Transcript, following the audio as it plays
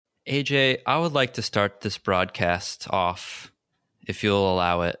AJ, I would like to start this broadcast off, if you'll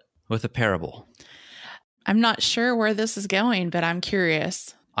allow it, with a parable. I'm not sure where this is going, but I'm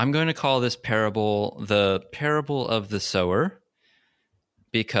curious. I'm going to call this parable the parable of the sower,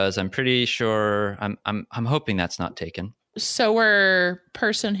 because I'm pretty sure I'm hoping that's not taken. Sower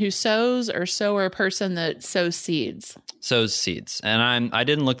person who sows, or sower person that sows seeds? Sows seeds. And I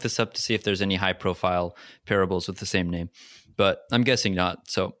didn't look this up to see if there's any high profile parables with the same name, but I'm guessing not.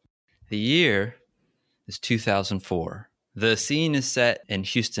 So the year is 2004. The scene is set in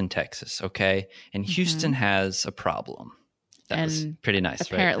Houston, Texas, okay? And Houston has a problem. That was pretty nice,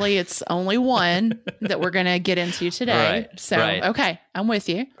 apparently, right? It's only one that we're going to get into today. Right. Okay, I'm with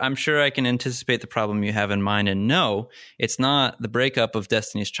you. I'm sure I can anticipate the problem you have in mind. And no, it's not the breakup of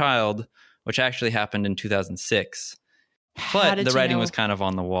Destiny's Child, which actually happened in 2006. But the writing was kind of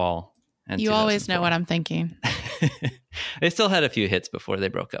on the wall. You always know what I'm thinking. They still had a few hits before they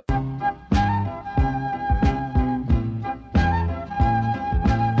broke up.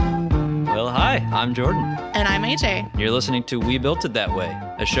 Well, hi, I'm Jordan. And I'm AJ. You're listening to We Built It That Way,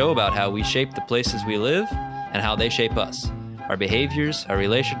 a show about how we shape the places we live and how they shape us, our behaviors, our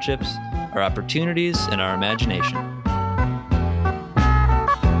relationships, our opportunities, and our imagination.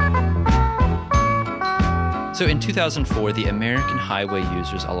 So in 2004, the American Highway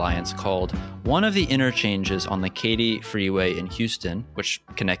Users Alliance called one of the interchanges on the Katy Freeway in Houston, which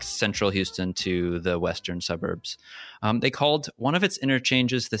connects central Houston to the western suburbs. They called one of its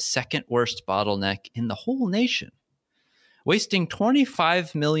interchanges the second worst bottleneck in the whole nation, wasting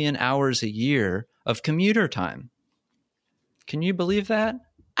 25 million hours a year of commuter time. Can you believe that?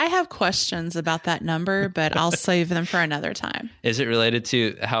 I have questions about that number, but I'll save them for another time. Is it related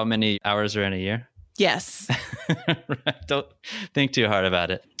to how many hours are in a year? Yes. Don't think too hard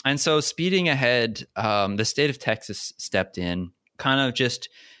about it. And so speeding ahead, the state of Texas stepped in, kind of just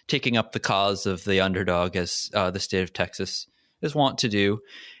taking up the cause of the underdog, as the state of Texas is wont to do,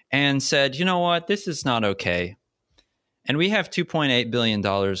 and said, you know what, this is not okay. And we have $2.8 billion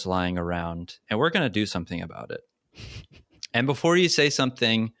lying around, and we're going to do something about it. And before you say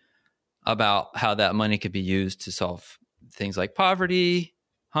something about how that money could be used to solve things like poverty,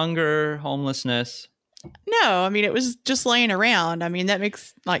 hunger, homelessness. No, I mean, it was just laying around. I mean, that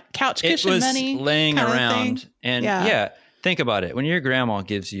makes like couch cushion money. It was laying around. And yeah, think about it. When your grandma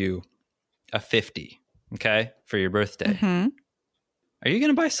gives you a 50, okay, for your birthday, are you going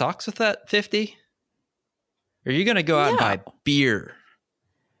to buy socks with that 50? Or are you going to go out and buy beer?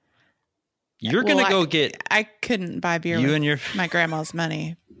 You're going to go get... I couldn't buy beer with my grandma's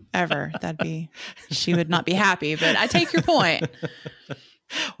money ever. She would not be happy, but I take your point.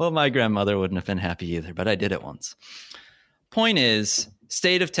 Well, my grandmother wouldn't have been happy either, but I did it once. Point is,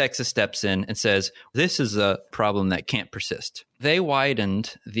 state of Texas steps in and says, this is a problem that can't persist. They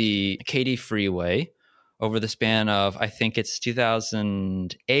widened the Katy Freeway over the span of, I think it's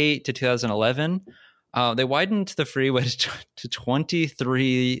 2008 to 2011. They widened the freeway to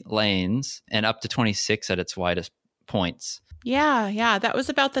 23 lanes and up to 26 at its widest points. Yeah. That was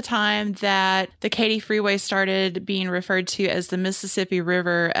about the time that the Katy Freeway started being referred to as the Mississippi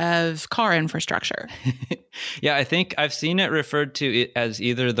River of car infrastructure. Yeah, I think I've seen it referred to as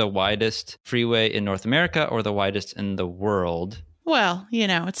either the widest freeway in North America or the widest in the world. Well,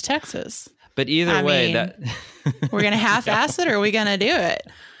 it's Texas. But either way, we're going to half-ass it, or are we going to do it?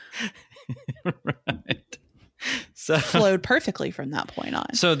 Right. So flowed perfectly from that point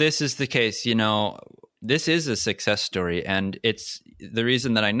on. So this is the case, this is a success story. And it's the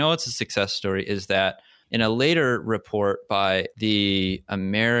reason that I know it's a success story is that in a later report by the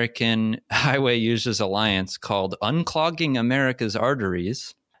American Highway Users Alliance called Unclogging America's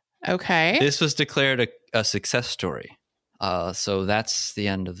Arteries. Okay. This was declared a success story. So that's the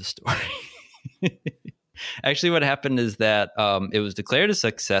end of the story. Actually, what happened is that it was declared a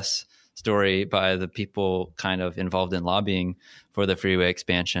success story by the people kind of involved in lobbying for the freeway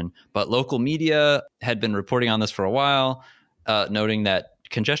expansion. But local media had been reporting on this for a while, noting that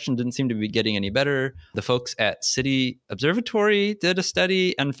congestion didn't seem to be getting any better. The folks at City Observatory did a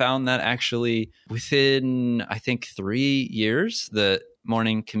study and found that actually within, I think, 3 years, the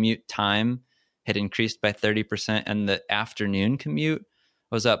morning commute time had increased by 30% and the afternoon commute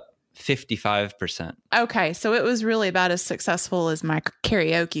was up 55%. Okay, so it was really about as successful as my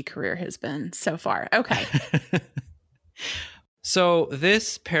karaoke career has been so far. Okay. So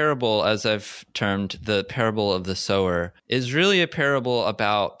this parable, as I've termed the parable of the sower, is really a parable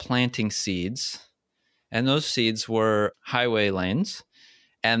about planting seeds. And those seeds were highway lanes.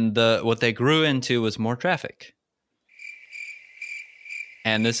 And what they grew into was more traffic.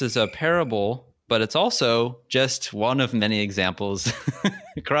 And this is a parable but it's also just one of many examples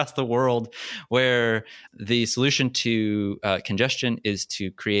across the world where the solution to congestion is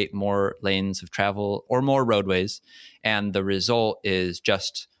to create more lanes of travel or more roadways. And the result is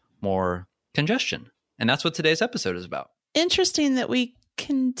just more congestion. And that's what today's episode is about. Interesting that we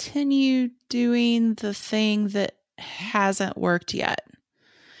continue doing the thing that hasn't worked yet.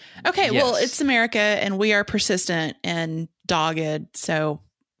 Okay, Yes. well, it's America and we are persistent and dogged. So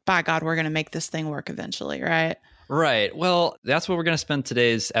by God, we're going to make this thing work eventually, right? Right. Well, that's what we're going to spend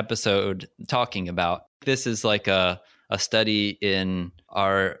today's episode talking about. This is like a study in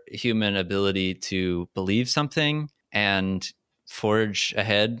our human ability to believe something and forge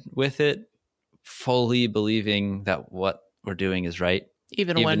ahead with it, fully believing that what we're doing is right.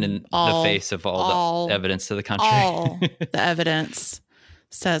 Even when in the face of all the evidence to the contrary. All the evidence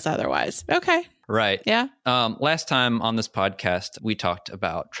says otherwise. Okay. Right. Yeah. Last time on this podcast, we talked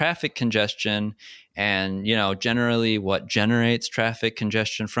about traffic congestion and, generally what generates traffic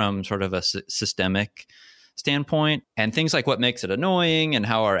congestion from sort of a systemic standpoint, and things like what makes it annoying and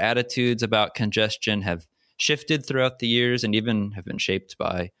how our attitudes about congestion have shifted throughout the years and even have been shaped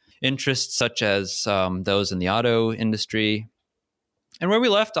by interests such as those in the auto industry. And where we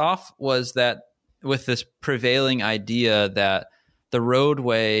left off was that with this prevailing idea that the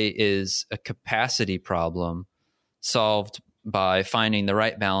roadway is a capacity problem solved by finding the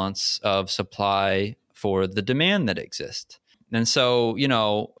right balance of supply for the demand that exists. And so,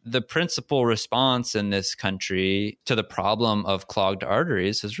 the principal response in this country to the problem of clogged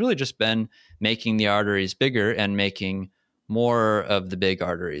arteries has really just been making the arteries bigger and making more of the big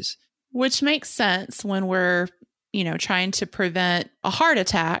arteries. Which makes sense when we're, trying to prevent a heart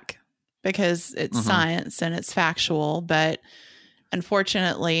attack because it's science and it's factual. But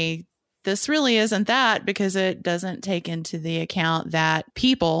unfortunately, this really isn't that because it doesn't take into the account that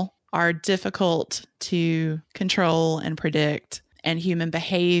people are difficult to control and predict. And human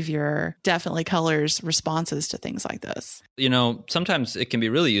behavior definitely colors responses to things like this. Sometimes it can be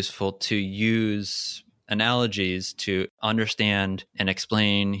really useful to use analogies to understand and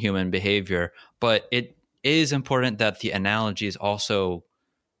explain human behavior, but it is important that the analogies also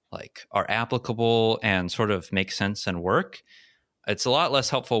are applicable and sort of make sense and work. It's a lot less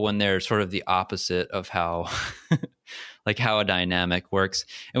helpful when they're sort of the opposite of how how a dynamic works.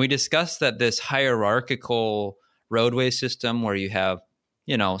 And we discussed that this hierarchical roadway system where you have,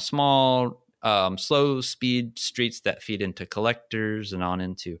 small, slow speed streets that feed into collectors and on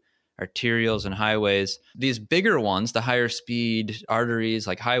into arterials and highways. These bigger ones, the higher speed arteries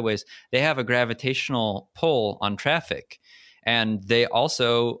like highways, they have a gravitational pull on traffic. And they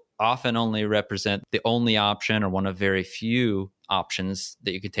also often only represent the only option or one of very few options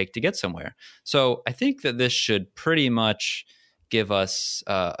that you could take to get somewhere. So I think that this should pretty much give us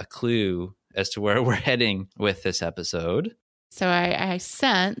a clue as to where we're heading with this episode. So I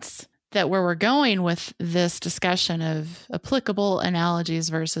sense that where we're going with this discussion of applicable analogies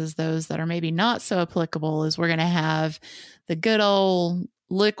versus those that are maybe not so applicable is we're going to have the good old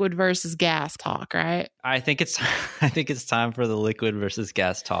liquid versus gas talk, right? I think it's time for the liquid versus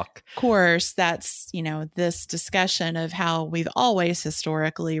gas talk. Of course, that's, this discussion of how we've always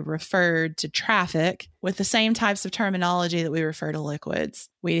historically referred to traffic with the same types of terminology that we refer to liquids.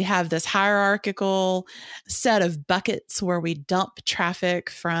 We have this hierarchical set of buckets where we dump traffic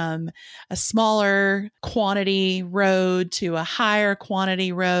from a smaller quantity road to a higher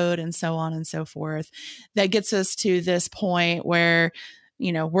quantity road and so on and so forth. That gets us to this point where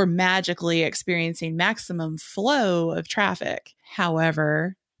we're magically experiencing maximum flow of traffic.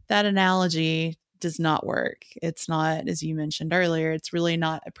 However, that analogy does not work. It's not, as you mentioned earlier, it's really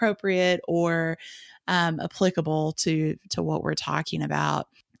not appropriate or applicable to what we're talking about.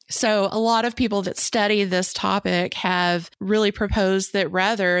 So a lot of people that study this topic have really proposed that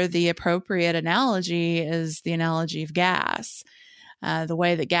rather the appropriate analogy is the analogy of gas. The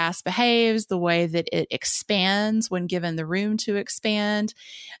way that gas behaves, the way that it expands when given the room to expand,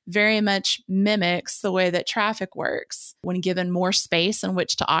 very much mimics the way that traffic works. When given more space in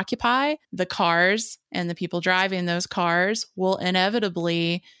which to occupy, the cars and the people driving those cars will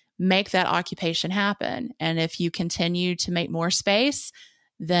inevitably make that occupation happen. And if you continue to make more space,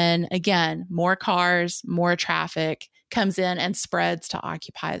 then again, more cars, more traffic comes in and spreads to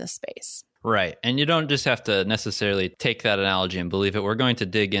occupy the space. Right. And you don't just have to necessarily take that analogy and believe it. We're going to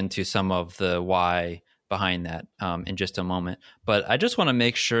dig into some of the why behind that in just a moment. But I just want to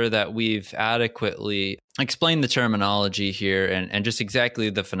make sure that we've adequately explained the terminology here and just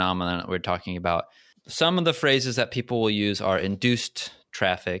exactly the phenomenon that we're talking about. Some of the phrases that people will use are induced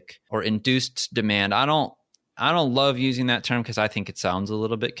traffic or induced demand. I I don't love using that term because I think it sounds a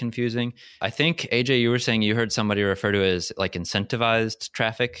little bit confusing. I think, AJ, you were saying you heard somebody refer to it as like incentivized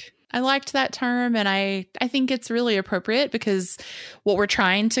traffic. I liked that term, and I think it's really appropriate because what we're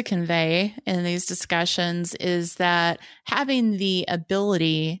trying to convey in these discussions is that having the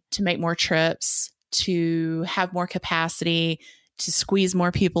ability to make more trips, to have more capacity, to squeeze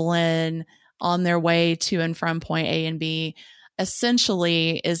more people in on their way to and from point A and B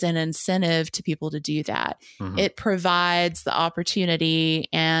essentially is an incentive to people to do that. Mm-hmm. It provides the opportunity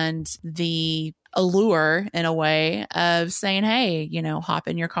and the allure in a way of saying, hey, hop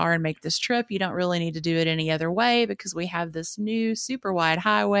in your car and make this trip. You don't really need to do it any other way because we have this new super wide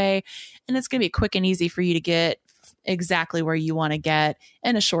highway and it's going to be quick and easy for you to get exactly where you want to get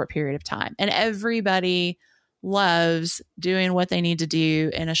in a short period of time. And everybody loves doing what they need to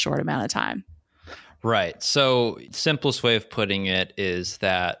do in a short amount of time. Right. So simplest way of putting it is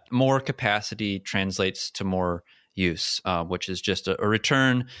that more capacity translates to more use, which is just a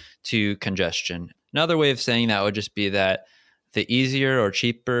return to congestion. Another way of saying that would just be that the easier or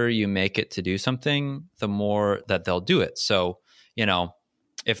cheaper you make it to do something, the more that they'll do it. So,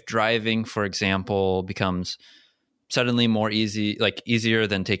 if driving, for example, becomes suddenly more easier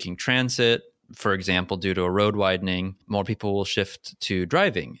than taking transit, for example, due to a road widening, more people will shift to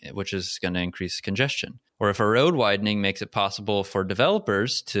driving, which is going to increase congestion. Or if a road widening makes it possible for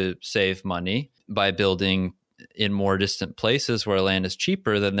developers to save money by building in more distant places where land is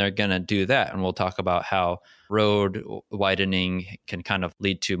cheaper, then they're going to do that. And we'll talk about how road widening can kind of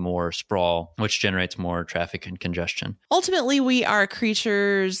lead to more sprawl, which generates more traffic and congestion. Ultimately, we are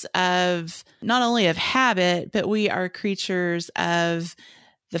creatures of not only of habit, but we are creatures of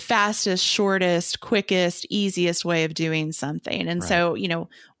the fastest, shortest, quickest, easiest way of doing something. And so,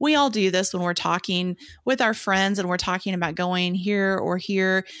 we all do this when we're talking with our friends and we're talking about going here or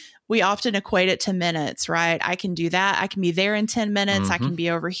here. We often equate it to minutes, right? I can do that. I can be there in 10 minutes. Mm-hmm. I can be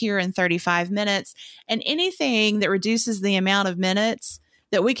over here in 35 minutes. And anything that reduces the amount of minutes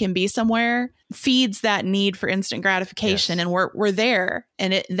that we can be somewhere feeds that need for instant gratification. Yes. And we're there.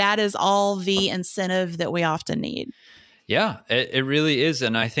 And that is all the incentive that we often need. Yeah, it really is.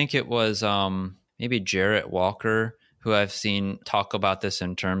 And I think it was maybe Jarrett Walker who I've seen talk about this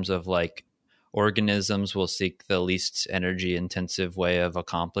in terms of like organisms will seek the least energy intensive way of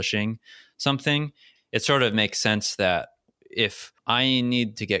accomplishing something. It sort of makes sense that if I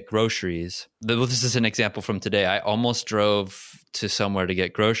need to get groceries, this is an example from today. I almost drove to somewhere to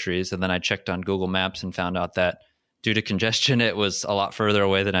get groceries, and then I checked on Google Maps and found out that due to congestion, it was a lot further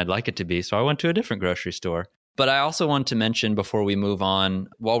away than I'd like it to be. So I went to a different grocery store. But I also want to mention before we move on,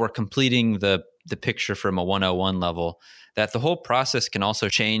 while we're completing the picture from a 101 level, that the whole process can also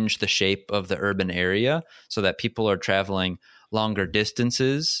change the shape of the urban area so that people are traveling longer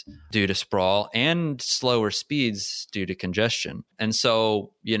distances due to sprawl and slower speeds due to congestion. And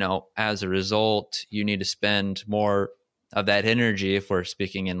so, as a result, you need to spend more of that energy, if we're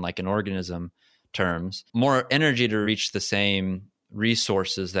speaking in like an organism terms, more energy to reach the same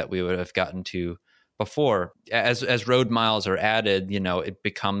resources that we would have gotten to before. As road miles are added, it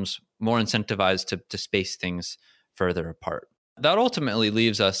becomes more incentivized to space things further apart. That ultimately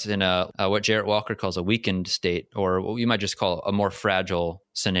leaves us in a what Jarrett Walker calls a weakened state, or what you might just call a more fragile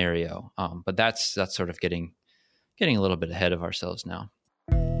scenario. But that's sort of getting a little bit ahead of ourselves now.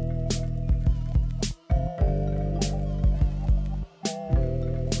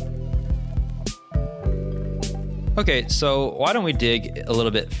 Okay, so why don't we dig a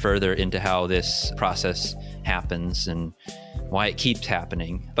little bit further into how this process happens and why it keeps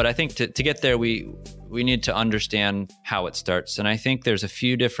happening. But I think to get there, we need to understand how it starts. And I think there's a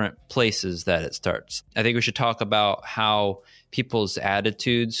few different places that it starts. I think we should talk about how people's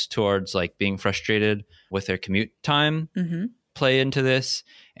attitudes towards like being frustrated with their commute time play into this.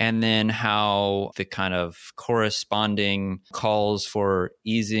 And then how the kind of corresponding calls for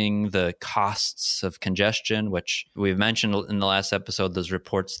easing the costs of congestion, which we've mentioned in the last episode, those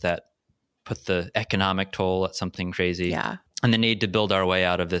reports that put the economic toll at something crazy. Yeah. And the need to build our way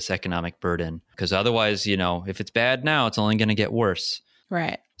out of this economic burden. Because otherwise, if it's bad now, it's only going to get worse.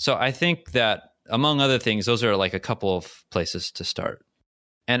 Right. So I think that, among other things, those are like a couple of places to start.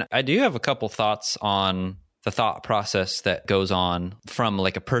 And I do have a couple thoughts on the thought process that goes on from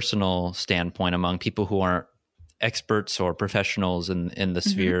like a personal standpoint among people who aren't experts or professionals in the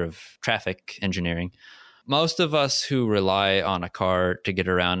sphere of traffic engineering. Most of us who rely on a car to get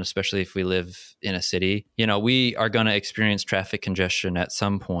around, especially if we live in a city, we are going to experience traffic congestion at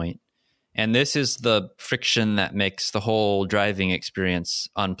some point. And this is the friction that makes the whole driving experience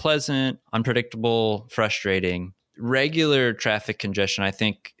unpleasant, unpredictable, frustrating. Regular traffic congestion, I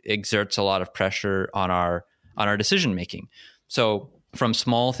think, exerts a lot of pressure on our on our decision making. So from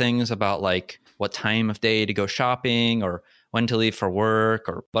small things about like what time of day to go shopping or when to leave for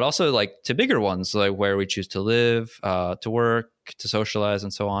work, but also like to bigger ones like where we choose to live, to work, to socialize,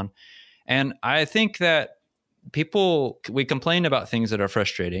 and so on. And I think that we complain about things that are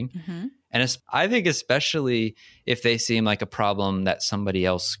frustrating. Mm-hmm. And I think especially if they seem like a problem that somebody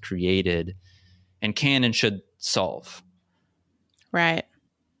else created and can and should solve. Right.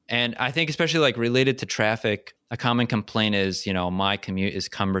 And I think especially like related to traffic, a common complaint is, my commute is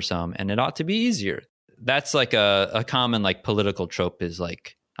cumbersome and it ought to be easier. That's like a common like political trope is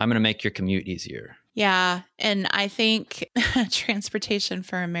like, I'm going to make your commute easier. Yeah. And I think Transportation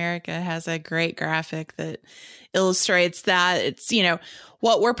for America has a great graphic that illustrates that. It's,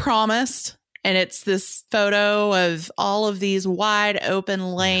 what we're promised. And it's this photo of all of these wide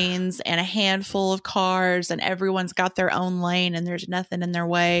open lanes and a handful of cars, and everyone's got their own lane and there's nothing in their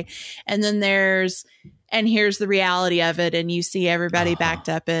way. And then here's the reality of it. And you see everybody backed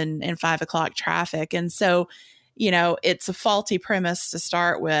up in 5 o'clock traffic. And so, it's a faulty premise to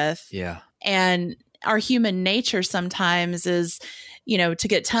start with. Yeah. And our human nature sometimes is, to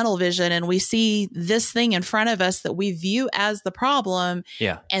get tunnel vision, and we see this thing in front of us that we view as the problem.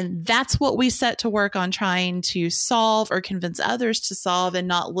 Yeah. And that's what we set to work on trying to solve or convince others to solve, and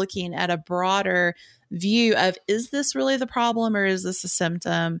not looking at a broader view of, is this really the problem or is this a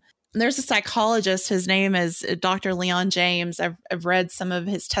symptom? And there's a psychologist, his name is Dr. Leon James. I've read some of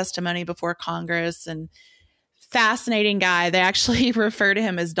his testimony before Congress, and fascinating guy. They actually refer to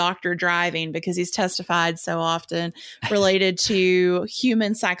him as Dr. Driving because he's testified so often related to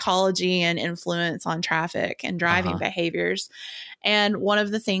human psychology and influence on traffic and driving behaviors. And one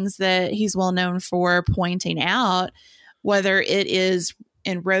of the things that he's well known for pointing out, whether it is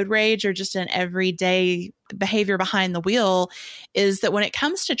in road rage or just in everyday behavior behind the wheel, is that when it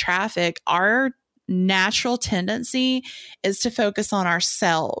comes to traffic, our natural tendency is to focus on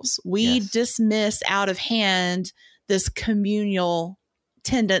ourselves. We dismiss out of hand this communal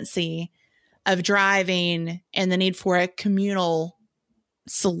tendency of driving and the need for a communal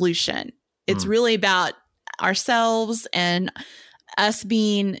solution. It's really about ourselves and us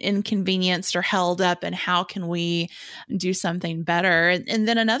being inconvenienced or held up, and how can we do something better. And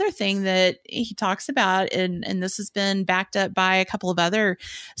then another thing that he talks about, and this has been backed up by a couple of other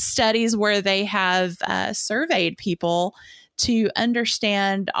studies where they have surveyed people to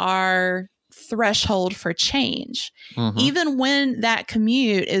understand our threshold for change. Even when that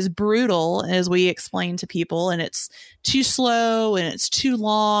commute is brutal, as we explain to people, and it's too slow and it's too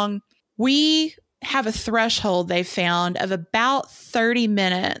long, we have a threshold they found of about 30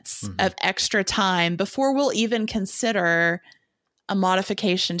 minutes of extra time before we'll even consider a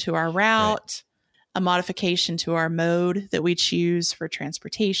modification to our route, a modification to our mode that we choose for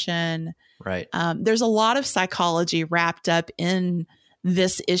transportation. Right. There's a lot of psychology wrapped up in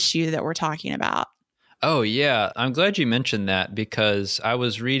this issue that we're talking about. Oh, yeah. I'm glad you mentioned that, because I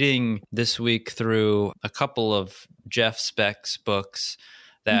was reading this week through a couple of Jeff Speck's books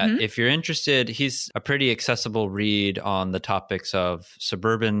that if you're interested, he's a pretty accessible read on the topics of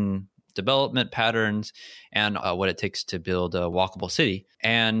suburban development patterns and what it takes to build a walkable city.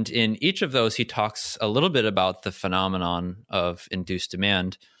 And in each of those, he talks a little bit about the phenomenon of induced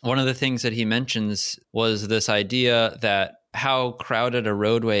demand. One of the things that he mentions was this idea that how crowded a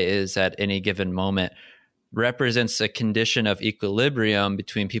roadway is at any given moment represents a condition of equilibrium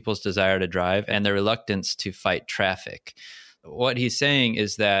between people's desire to drive and their reluctance to fight traffic. What he's saying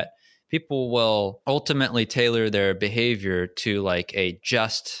is that people will ultimately tailor their behavior to like a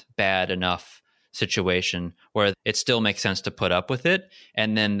just bad enough situation where it still makes sense to put up with it.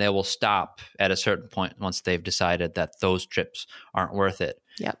 And then they will stop at a certain point once they've decided that those trips aren't worth it.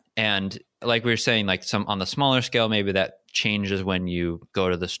 Yep. And like we were saying, like some on the smaller scale, maybe that changes when you go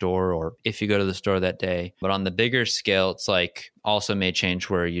to the store or if you go to the store that day. But on the bigger scale, it's like also may change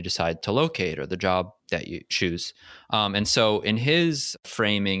where you decide to locate or the job that you choose. And so in his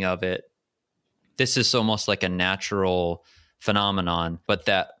framing of it, this is almost like a natural phenomenon, but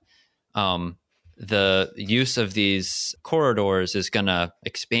that the use of these corridors is going to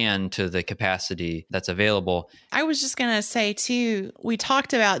expand to the capacity that's available. I was just going to say, too, we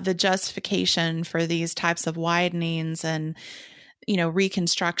talked about the justification for these types of widenings and,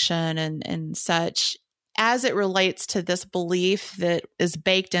 reconstruction and such as it relates to this belief that is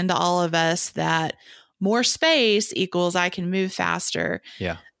baked into all of us that more space equals I can move faster.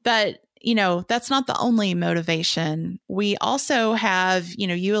 Yeah. But that's not the only motivation. We also have,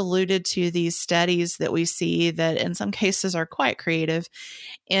 you alluded to these studies that we see that in some cases are quite creative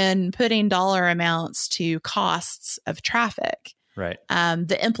in putting dollar amounts to costs of traffic. Right.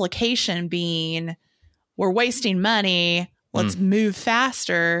 The implication being, we're wasting money. Let's move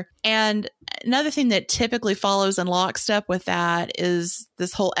faster. And another thing that typically follows in lockstep with that is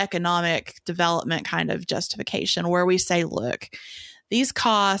this whole economic development kind of justification where we say, look, these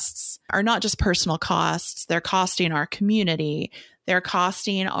costs are not just personal costs. They're costing our community. They're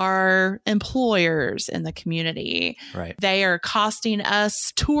costing our employers in the community. Right. They are costing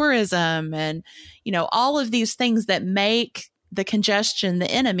us tourism and, all of these things that make the congestion the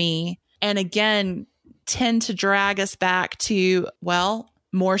enemy. And again, tend to drag us back to, well,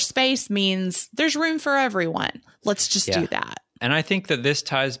 more space means there's room for everyone. Let's just do that. And I think that this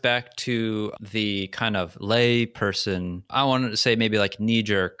ties back to the kind of lay person, I want to say maybe like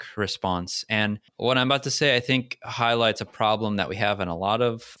knee-jerk response. And what I'm about to say, I think highlights a problem that we have in a lot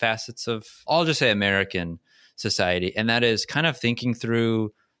of facets of, I'll just say American society. And that is kind of thinking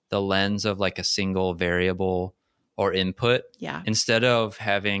through the lens of like a single variable or input instead of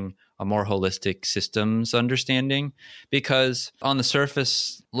having a more holistic systems understanding, because on the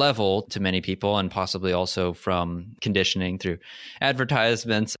surface level to many people, and possibly also from conditioning through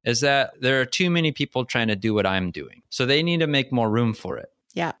advertisements, is that there are too many people trying to do what I'm doing. So they need to make more room for it.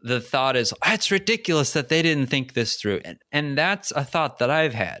 Yeah. The thought is, it's ridiculous that they didn't think this through. And that's a thought that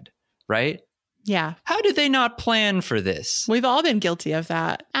I've had, right? Yeah. How did they not plan for this? We've all been guilty of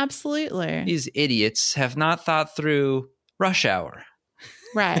that. Absolutely. These idiots have not thought through rush hour.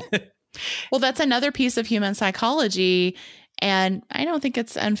 Right. Well, that's another piece of human psychology. And I don't think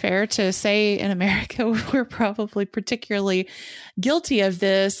it's unfair to say in America, we're probably particularly guilty of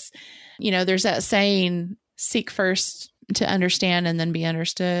this. There's that saying, seek first to understand and then be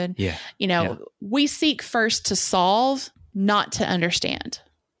understood. Yeah. We seek first to solve, not to understand.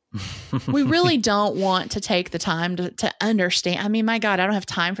 We really don't want to take the time to understand. I mean, my God, I don't have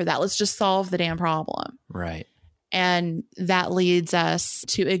time for that. Let's just solve the damn problem. Right. And that leads us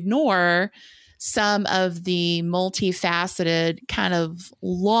to ignore some of the multifaceted kind of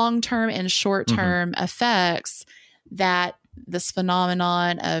long-term and short-term effects that this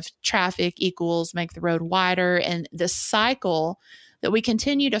phenomenon of traffic equals make the road wider, and this cycle that we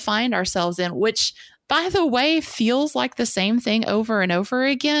continue to find ourselves in, which, by the way, feels like the same thing over and over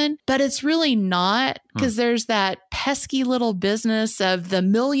again, but it's really not, because there's that pesky little business of the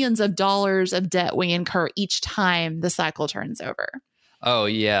millions of dollars of debt we incur each time the cycle turns over. Oh,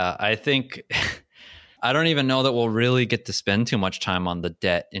 yeah. I think I don't even know that we'll really get to spend too much time on the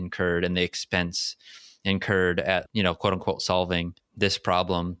debt incurred and the expense incurred at, quote unquote, solving this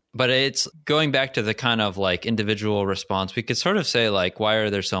problem. But it's going back to the kind of like individual response. We could sort of say like, why are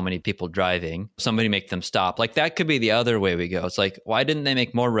there so many people driving? Somebody make them stop. Like that could be the other way we go. It's like, why didn't they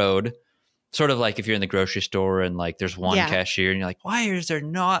make more road? Sort of like if you're in the grocery store and like there's one cashier and you're like, why is there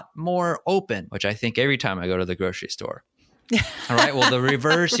not more open? Which I think every time I go to the grocery store. All right. Well, the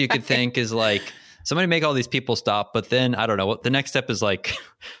reverse you could think is like, somebody make all these people stop. But then I don't know what the next step is like.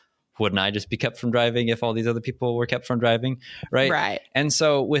 Wouldn't I just be kept from driving if all these other people were kept from driving? Right. Right. And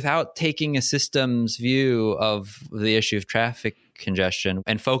so without taking a systems view of the issue of traffic congestion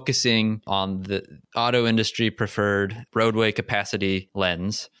and focusing on the auto industry preferred roadway capacity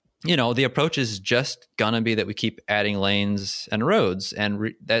lens, the approach is just going to be that we keep adding lanes and roads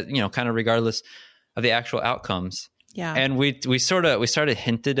and that, kind of regardless of the actual outcomes. Yeah. And we sort of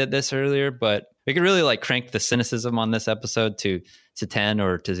hinted at this earlier, but we could really like crank the cynicism on this episode to 10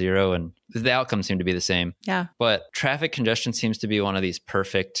 or to 0, and the outcomes seem to be the same. Yeah. But traffic congestion seems to be one of these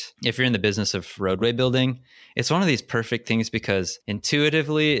perfect, if you're in the business of roadway building, it's one of these perfect things because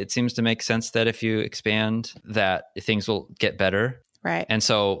intuitively it seems to make sense that if you expand that things will get better. Right. And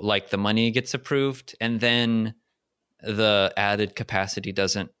so like the money gets approved and then the added capacity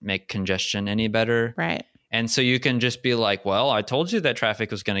doesn't make congestion any better. Right. And so you can just be like, well, I told you that traffic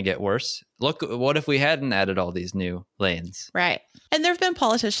was going to get worse. Look, what if we hadn't added all these new lanes? Right. And there have been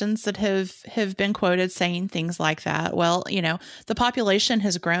politicians that have been quoted saying things like that. Well, the population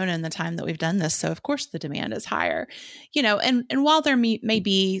has grown in the time that we've done this. So, of course, the demand is higher. And while there may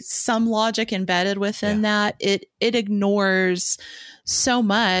be some logic embedded within that, it ignores so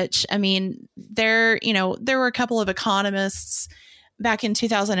much. I mean, there were a couple of economists back in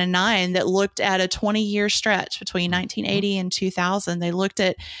 2009 that looked at a 20-year stretch between 1980 and 2000. They looked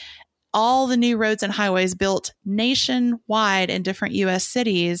at all the new roads and highways built nationwide in different U.S.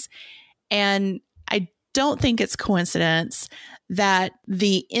 cities. And I don't think it's coincidence that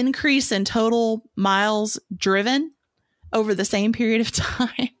the increase in total miles driven over the same period of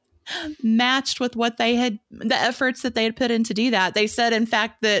time matched with the efforts that they had put in to do that. They said, in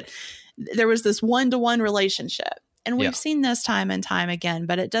fact, that there was this one-to-one relationship. And we've seen this time and time again,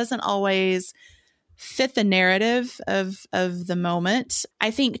 but it doesn't always fit the narrative of the moment. I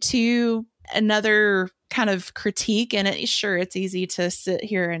think too, another kind of critique, and sure, it's easy to sit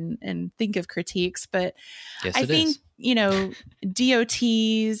here and think of critiques, but yes, I think,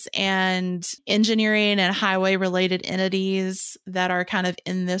 DOTs and engineering and highway related entities that are kind of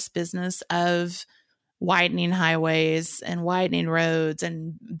in this business of widening highways and widening roads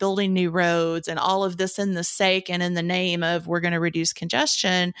and building new roads and all of this in the sake and in the name of we're going to reduce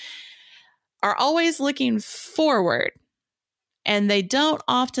congestion are always looking forward. And they don't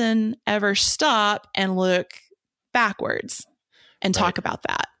often ever stop and look backwards and talk about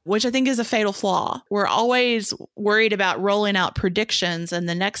that, which I think is a fatal flaw. We're always worried about rolling out predictions and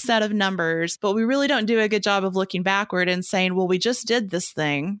the next set of numbers, but we really don't do a good job of looking backward and saying, well, we just did this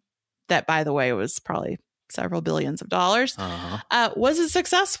thing that, by the way, was probably several billions of dollars. Was it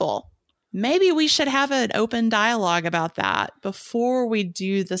successful? Maybe we should have an open dialogue about that before we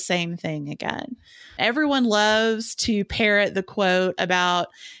do the same thing again. Everyone loves to parrot the quote about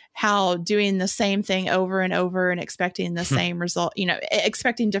how doing the same thing over and over and expecting the same result,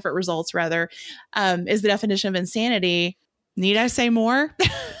 expecting different results rather, is the definition of insanity. Need I say more?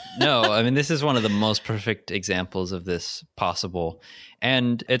 No, I mean, this is one of the most perfect examples of this possible.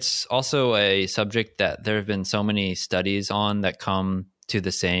 And it's also a subject that there have been so many studies on that come to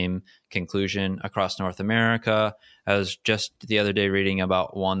the same conclusion across North America. I was just the other day reading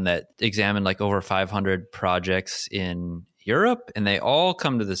about one that examined like over 500 projects in Europe, and they all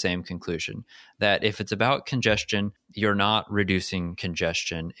come to the same conclusion that if it's about congestion, you're not reducing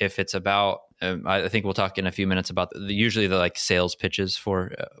congestion. If it's about, I think we'll talk in a few minutes about usually the like sales pitches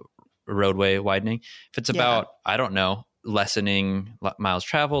for roadway widening. If it's about, I don't know, lessening miles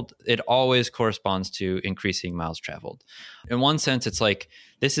traveled, it always corresponds to increasing miles traveled. In one sense, it's like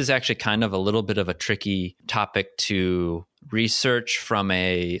this is actually kind of a little bit of a tricky topic to research from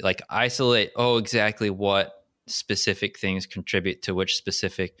a like isolate, exactly what specific things contribute to which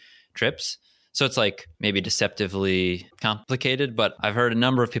specific trips. So it's like maybe deceptively complicated, but I've heard a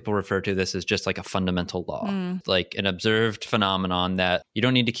number of people refer to this as just like a fundamental law, like an observed phenomenon that you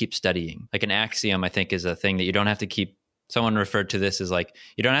don't need to keep studying. Like an axiom, I think, is a thing that you don't have to keep. Someone referred to this as like,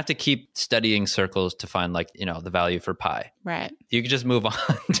 you don't have to keep studying circles to find like, the value for pi. Right. You can just move on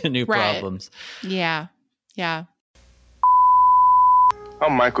to new problems. Yeah. Yeah.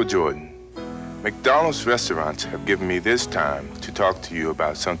 I'm Michael Jordan. McDonald's restaurants have given me this time to talk to you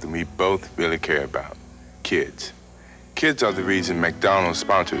about something we both really care about, kids. Kids are the reason McDonald's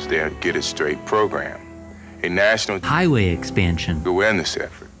sponsors their Get It Straight program, a national highway expansion awareness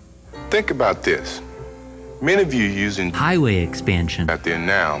effort. Think about this. Many of you using highway expansion out there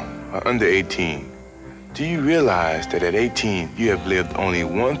now are under 18. Do you realize that at 18, you have lived only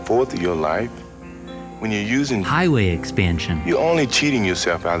 1/4 of your life? When you're using highway expansion, you're only cheating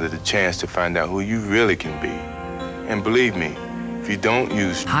yourself out of the chance to find out who you really can be. And believe me, if you don't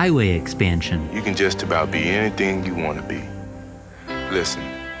use highway expansion, you can just about be anything you want to be. Listen,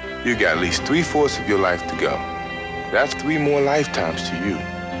 you got at least 3/4 of your life to go. That's 3 more lifetimes to you.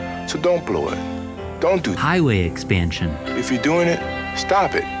 So don't blow it. Don't do highway expansion. If you're doing it,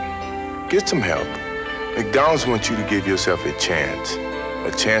 stop it. Get some help. McDonald's wants you to give yourself a chance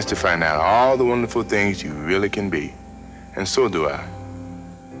to find out all the wonderful things you really can be. And so do I.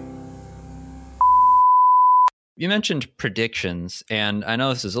 You mentioned predictions, and I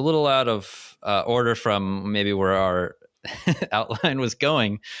know this is a little out of order from maybe where our outline was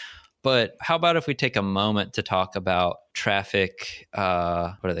going, but how about if we take a moment to talk about traffic, what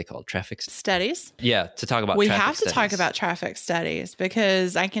are they called? Traffic studies? Yeah, to talk about we traffic have to studies. talk about traffic studies,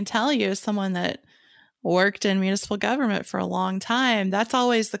 because I can tell you, as someone that worked in municipal government for a long time, that's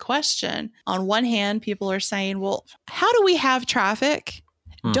always the question. On one hand, people are saying, well, how do we have traffic?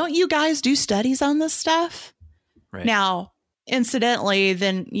 Don't you guys do studies on this stuff? Right. Now, incidentally,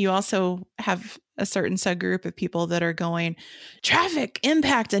 then you also have a certain subgroup of people that are going, traffic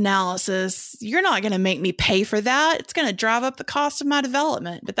impact analysis, you're not going to make me pay for that. It's going to drive up the cost of my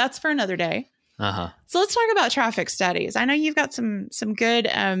development. But that's for another day. So let's talk about traffic studies. I know you've got some good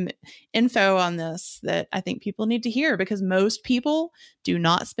info on this that I think people need to hear, because most people do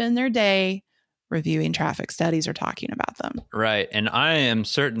not spend their day reviewing traffic studies or talking about them. Right. And I am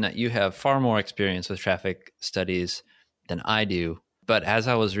certain that you have far more experience with traffic studies than I do. But as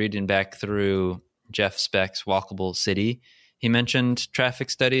I was reading back through Jeff Speck's Walkable City, he mentioned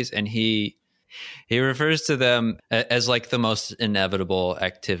traffic studies, and he refers to them as like the most inevitable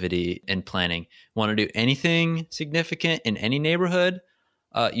activity in planning. Want to do anything significant in any neighborhood,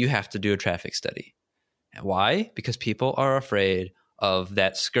 you have to do a traffic study. Why? Because people are afraid of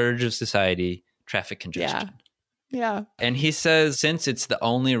that scourge of society, traffic congestion. Yeah. And he says, since it's the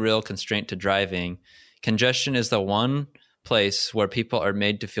only real constraint to driving, congestion is the one place where people are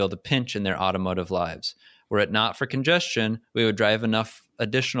made to feel the pinch in their automotive lives. Were it not for congestion, we would drive enough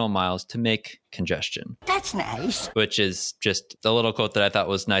additional miles to make congestion. That's nice. Which is just a little quote that I thought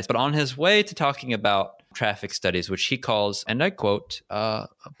was nice. But on his way to talking about traffic studies, which he calls, and I quote,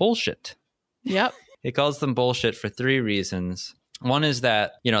 bullshit. Yep. He calls them bullshit for 3 reasons. One is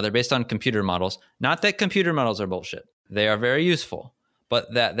that, they're based on computer models. Not that computer models are bullshit. They are very useful,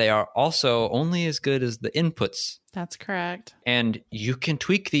 but that they are also only as good as the inputs. That's correct. And you can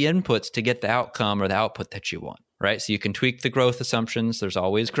tweak the inputs to get the outcome or the output that you want, right? So you can tweak the growth assumptions. There's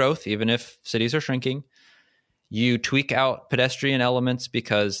always growth, even if cities are shrinking. You tweak out pedestrian elements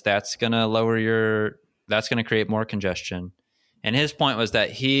because that's going to create more congestion. And his point was that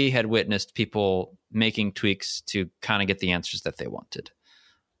he had witnessed people making tweaks to kind of get the answers that they wanted.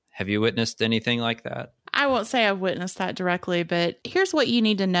 Have you witnessed anything like that? I won't say I've witnessed that directly, but here's what you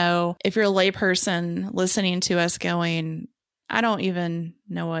need to know if you're a layperson listening to us going, I don't even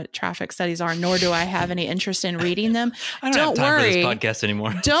know what traffic studies are, nor do I have any interest in reading them. I don't have time for this podcast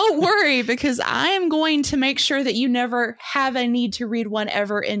anymore. Don't worry, because I am going to make sure that you never have a need to read one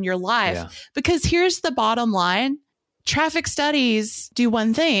ever in your life. Yeah. Because here's the bottom line. Traffic studies do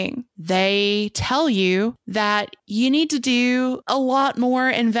one thing. They tell you that you need to do a lot more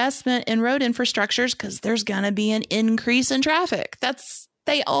investment in road infrastructures because there's going to be an increase in traffic.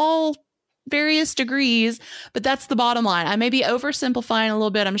 They all various degrees, but that's the bottom line. I may be oversimplifying a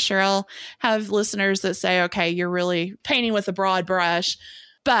little bit. I'm sure I'll have listeners that say, okay, you're really painting with a broad brush.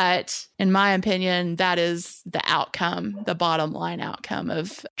 But in my opinion, that is the outcome, the bottom line outcome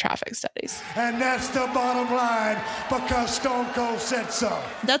of traffic studies. And that's the bottom line because Stone Cold said so.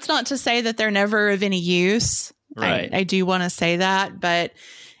 That's not to say that they're never of any use. Right. I do want to say that. But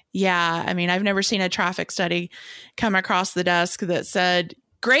yeah, I mean, I've never seen a traffic study come across the desk that said,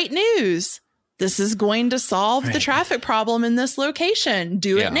 great news. This is going to solve the traffic problem in this location.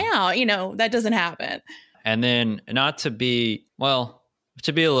 Do it now. That doesn't happen. And then to be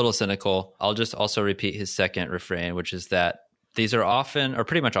a little cynical, I'll just also repeat his second refrain, which is that these are often or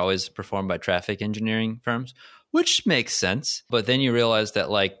pretty much always performed by traffic engineering firms, which makes sense. But then you realize that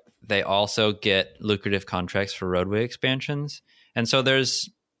they also get lucrative contracts for roadway expansions. And so there's,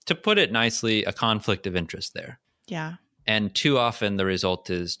 to put it nicely, a conflict of interest there. Yeah. And too often the result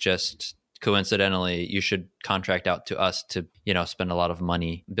is just coincidentally, you should contract out to us to, spend a lot of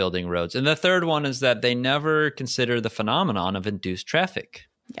money building roads. And the third one is that they never consider the phenomenon of induced traffic.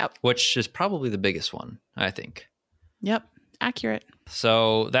 Yep. Which is probably the biggest one, I think. Yep. Accurate.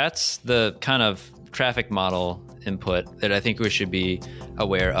 So that's the kind of traffic model input that I think we should be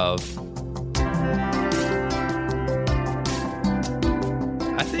aware of.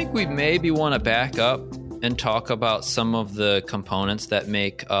 I think we maybe want to back up and talk about some of the components that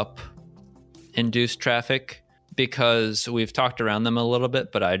make up induced traffic, because we've talked around them a little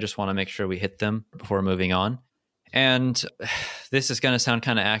bit, but I just want to make sure we hit them before moving on. And this is going to sound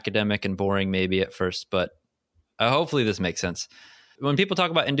kind of academic and boring maybe at first, but hopefully this makes sense. When people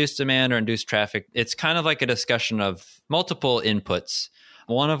talk about induced demand or induced traffic, it's kind of like a discussion of multiple inputs,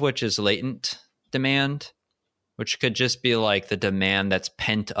 one of which is latent demand, which could just be like the demand that's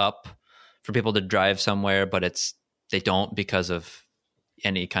pent up for people to drive somewhere, but they don't because of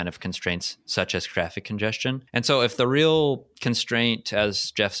any kind of constraints such as traffic congestion. And so if the real constraint,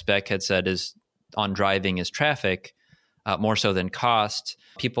 as Jeff Speck had said, is on driving is traffic, more so than cost,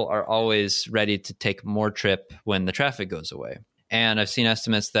 people are always ready to take more trip when the traffic goes away. And I've seen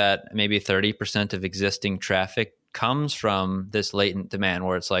estimates that maybe 30% of existing traffic comes from this latent demand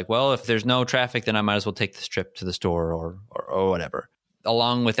where it's like, well, if there's no traffic, then I might as well take this trip to the store or whatever.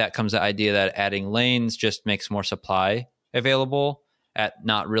 Along with that comes the idea that adding lanes just makes more supply available at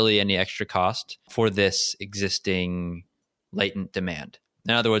not really any extra cost for this existing latent demand.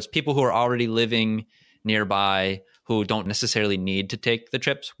 In other words, people who are already living nearby who don't necessarily need to take the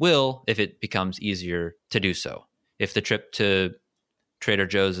trips will if it becomes easier to do so. If the trip to Trader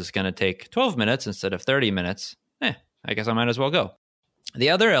Joe's is going to take 12 minutes instead of 30 minutes, I guess I might as well go. The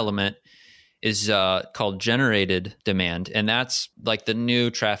other element is called generated demand, and that's like the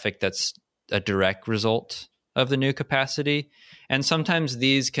new traffic that's a direct result of the new capacity. And sometimes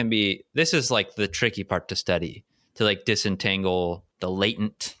this is like the tricky part to study, to like disentangle the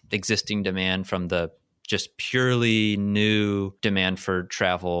latent existing demand from the just purely new demand for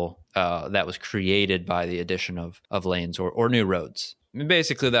travel that was created by the addition of lanes or new roads. I mean,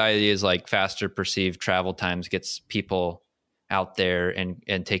 basically, the idea is like faster perceived travel times gets people out there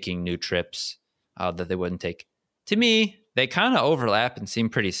and taking new trips that they wouldn't take. To me, they kind of overlap and seem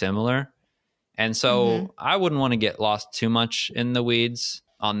pretty similar. And so I wouldn't want to get lost too much in the weeds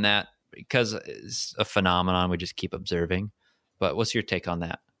on that because it's a phenomenon we just keep observing. But what's your take on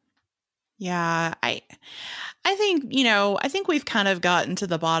that? Yeah, I think, I think we've kind of gotten to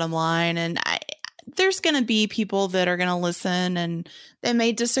the bottom line, and there's going to be people that are going to listen, and they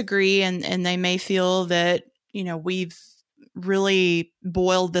may disagree, and they may feel that, we've really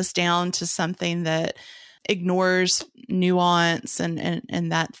boiled this down to something that ignores nuance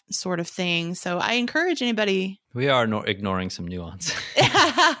and that sort of thing. So I encourage anybody. We are ignoring some nuance.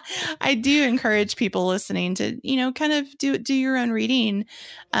 I do encourage people listening to, kind of do your own reading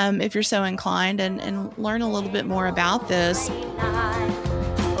if you're so inclined, and learn a little bit more about this.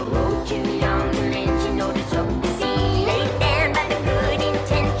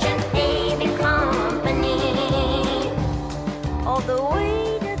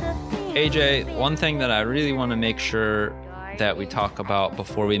 AJ, one thing that I really want to make sure that we talk about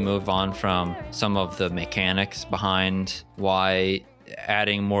before we move on from some of the mechanics behind why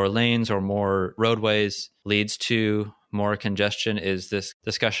adding more lanes or more roadways leads to more congestion is this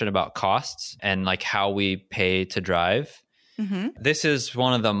discussion about costs and like how we pay to drive. Mm-hmm. This is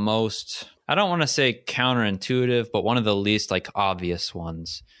one of the most, I don't want to say counterintuitive, but one of the least like obvious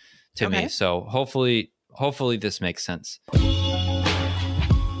ones to me. So hopefully this makes sense.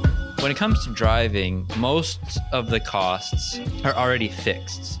 When it comes to driving, most of the costs are already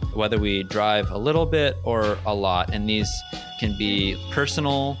fixed, whether we drive a little bit or a lot. And these can be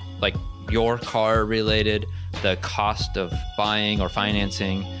personal, like your car related, the cost of buying or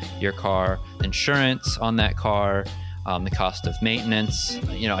financing your car, insurance on that car, the cost of maintenance.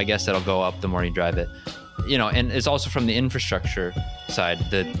 I guess that'll go up the more you drive it. And it's also from the infrastructure side.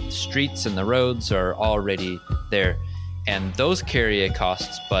 The streets and the roads are already there. And those carry a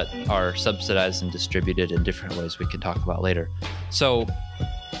cost, but are subsidized and distributed in different ways we can talk about later. So,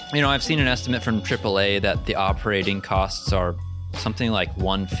 I've seen an estimate from AAA that the operating costs are something like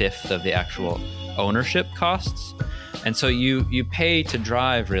 1/5 of the actual ownership costs. And so you pay to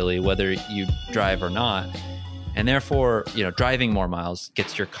drive, really, whether you drive or not. And therefore, driving more miles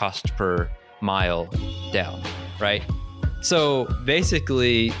gets your cost per mile down, right? So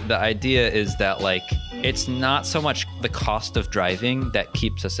basically, the idea is that it's not so much the cost of driving that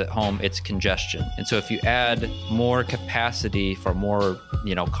keeps us at home, it's congestion. And so if you add more capacity for more,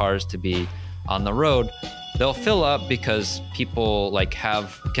 cars to be on the road, they'll fill up because people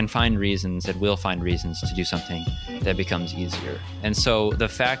can find reasons and will find reasons to do something that becomes easier. And so the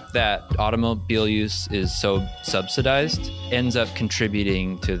fact that automobile use is so subsidized ends up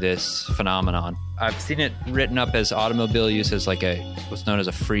contributing to this phenomenon. I've seen it written up as automobile use as what's known as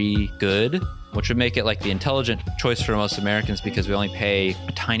a free good, which would make it like the intelligent choice for most Americans because we only pay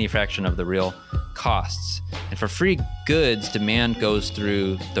a tiny fraction of the real costs. And for free goods, demand goes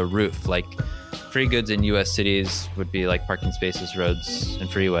through the roof. Free goods in U.S. cities would be like parking spaces, roads, and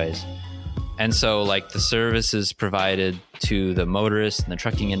freeways. And so the services provided to the motorists and the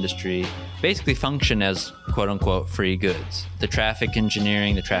trucking industry basically function as quote unquote free goods. The traffic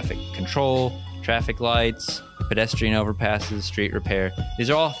engineering, the traffic control, traffic lights, pedestrian overpasses, street repair. These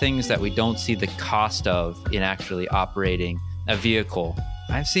are all things that we don't see the cost of in actually operating a vehicle.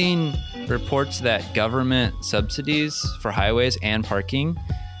 I've seen reports that government subsidies for highways and parking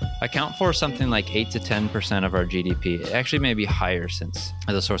account for something like 8 to 10% of our GDP. It actually may be higher since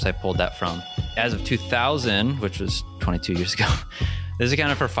the source I pulled that from. As of 2000, which was 22 years ago, this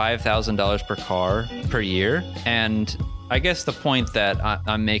accounted for $5,000 per car per year. And I guess the point that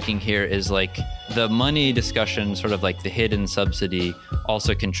I'm making here is the money discussion, sort of the hidden subsidy,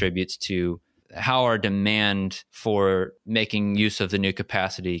 also contributes to how our demand for making use of the new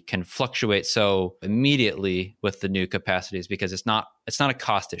capacity can fluctuate so immediately with the new capacities because it's not a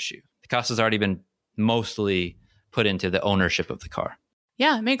cost issue. The cost has already been mostly put into the ownership of the car.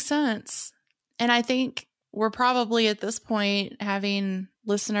 Yeah, it makes sense. And I think we're probably at this point having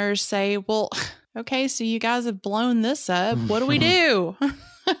listeners say, well, okay, so you guys have blown this up. What do we do?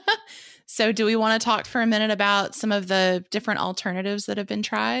 So do we want to talk for a minute about some of the different alternatives that have been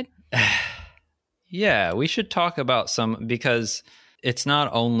tried? Yeah, we should talk about some because it's not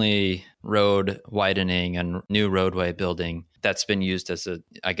only road widening and new roadway building that's been used as a,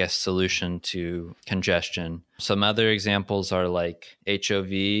 solution to congestion. Some other examples are HOV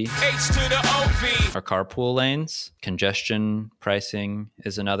H to the OV. or carpool lanes. Congestion pricing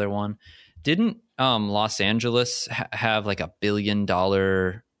is another one. Didn't Los Angeles have $1 billion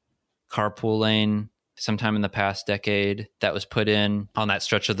carpool lane sometime in the past decade that was put in on that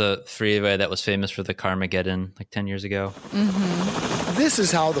stretch of the freeway that was famous for the Carmageddon 10 years ago? Mm-hmm. This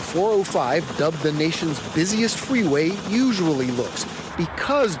is how the 405, dubbed the nation's busiest freeway, usually looks.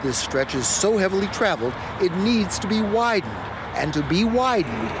 Because this stretch is so heavily traveled, it needs to be widened. And to be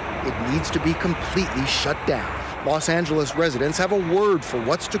widened, it needs to be completely shut down. Los Angeles residents have a word for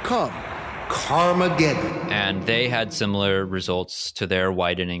what's to come: Carmageddon. And they had similar results to their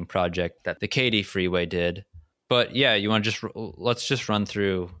widening project that the Katy Freeway did. But yeah, you want to let's just run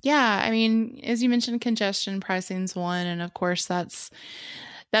through. Yeah, I mean, as you mentioned, congestion pricing's one, and of course that's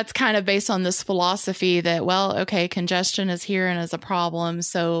kind of based on this philosophy that, well, okay, congestion is here and is a problem.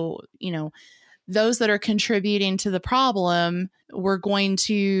 So, those that are contributing to the problem, we're going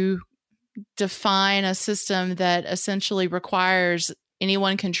to define a system that essentially requires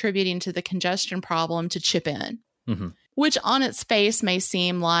anyone contributing to the congestion problem to chip in, which on its face may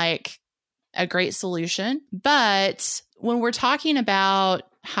seem like a great solution. But when we're talking about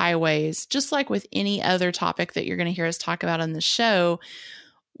highways, just like with any other topic that you're going to hear us talk about on the show,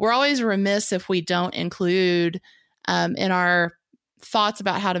 we're always remiss if we don't include in our thoughts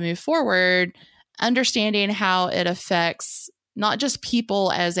about how to move forward, understanding how it affects not just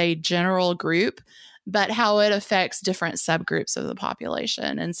people as a general group, but how it affects different subgroups of the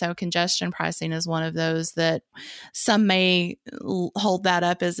population. And so congestion pricing is one of those that some may hold that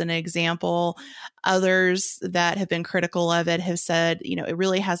up as an example. Others that have been critical of it have said, it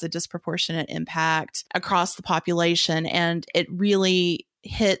really has a disproportionate impact across the population, and it really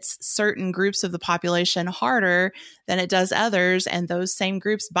hits certain groups of the population harder than it does others. And those same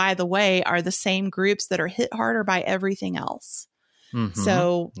groups, by the way, are the same groups that are hit harder by everything else.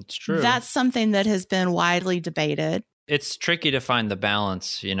 So it's true. That's something that has been widely debated. It's tricky to find the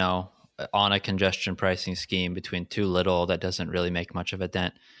balance, on a congestion pricing scheme between too little that doesn't really make much of a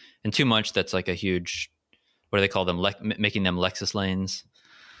dent and too much that's like a huge, what do they call them? Making them Lexus lanes.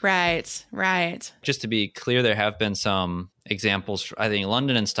 Right. Just to be clear, there have been some examples. I think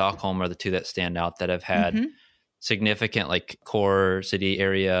London and Stockholm are the two that stand out that have had significant core city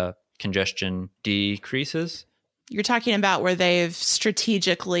area congestion decreases. You're talking about where they've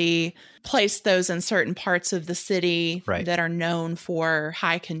strategically placed those in certain parts of the city that are known for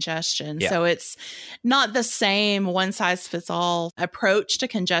high congestion. Yeah. So it's not the same one-size-fits-all approach to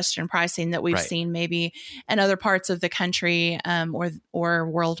congestion pricing that we've seen maybe in other parts of the country or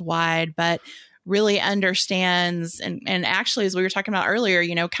worldwide, but really understands and actually, as we were talking about earlier,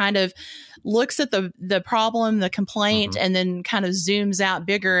 kind of looks at the problem, the complaint, and then kind of zooms out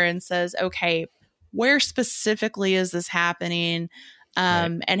bigger and says, okay, where specifically is this happening?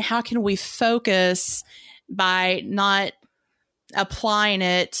 And how can we focus by not applying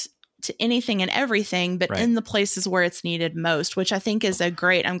it to anything and everything, but in the places where it's needed most, which I think is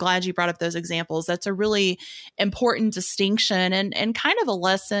I'm glad you brought up those examples. That's a really important distinction and kind of a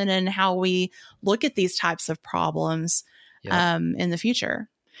lesson in how we look at these types of problems in the future.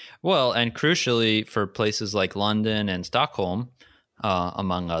 Well, and crucially for places like London and Stockholm,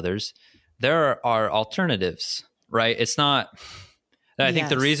 among others, there are alternatives, right? It's not, I think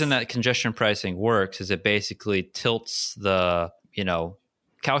the reason that congestion pricing works is it basically tilts the,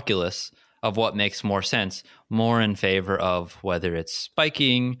 calculus of what makes more sense, more in favor of whether it's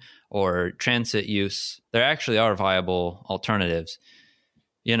biking or transit use. There actually are viable alternatives.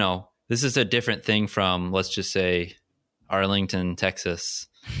 This is a different thing from, let's just say, Arlington, Texas,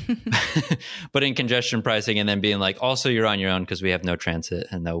 but in congestion pricing and then being like, also you're on your own because we have no transit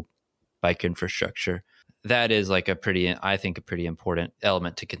and no bike infrastructure. That is a pretty important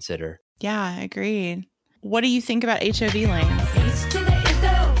element to consider. Yeah, agreed. What do you think about HOV lanes?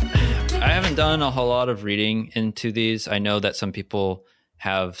 I haven't done a whole lot of reading into these. I know that some people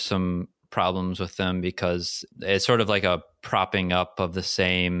have some problems with them because it's sort of like a propping up of the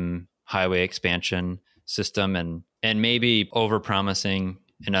same highway expansion system and maybe over-promising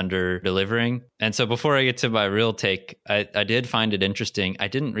and under-delivering. And so before I get to my real take, I did find it interesting. I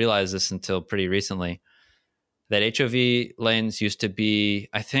didn't realize this until pretty recently, that HOV lanes used to be,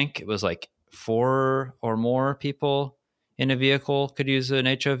 I think it was 4 or more people in a vehicle could use an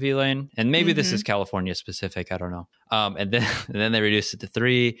HOV lane. And maybe this is California specific, I don't know. And then they reduced it to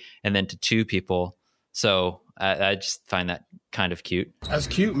 3 and then to 2 people. So I just find that kind of cute. That's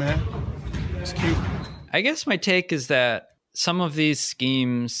cute, man. That's cute. I guess my take is that some of these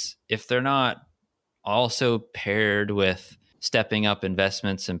schemes, if they're not also paired with stepping up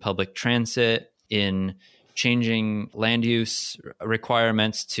investments in public transit, in changing land use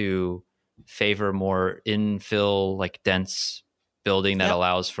requirements to favor more infill, dense building that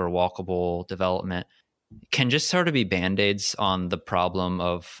allows for walkable development, can just sort of be Band-Aids on the problem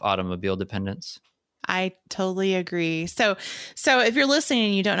of automobile dependence. I totally agree. So if you're listening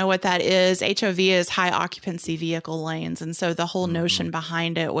and you don't know what that is, HOV is high occupancy vehicle lanes. And so the whole notion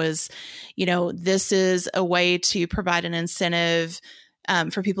behind it was, this is a way to provide an incentive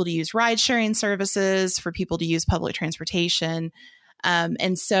for people to use ride sharing services, for people to use public transportation.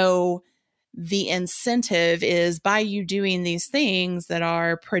 And so the incentive is by you doing these things that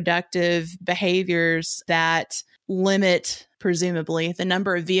are productive behaviors that limit, presumably, the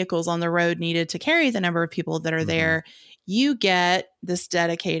number of vehicles on the road needed to carry the number of people that are there, you get this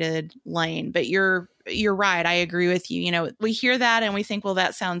dedicated lane. But you're right. I agree with you. You know, we hear that and we think, well,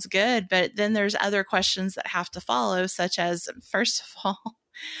 that sounds good. But then there's other questions that have to follow, such as, first of all,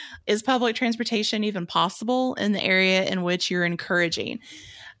 is public transportation even possible in the area in which you're encouraging?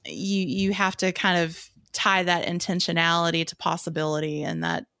 You have to kind of tie that intentionality to possibility, and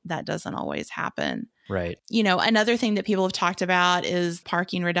that doesn't always happen. Right. You know, another thing that people have talked about is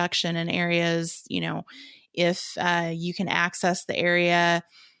parking reduction in areas. You know, if you can access the area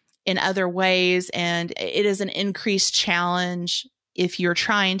in other ways, and it is an increased challenge if you're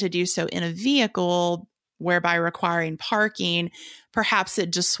trying to do so in a vehicle, whereby requiring parking, perhaps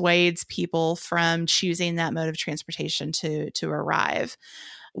it dissuades people from choosing that mode of transportation to arrive.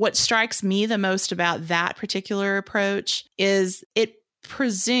 What strikes me the most about that particular approach is it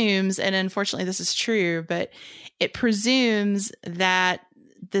presumes, and unfortunately this is true, but it presumes that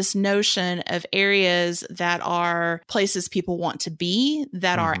this notion of areas that are places people want to be,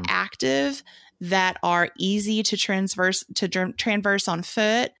 that are active, that are easy to transverse on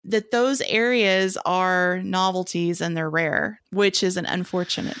foot, that those areas are novelties and they're rare, which is an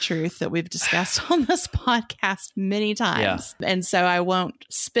unfortunate truth that we've discussed on this podcast many times. Yeah. And so I won't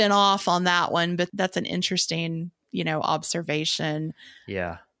spin off on that one, but that's an interesting, you know, observation.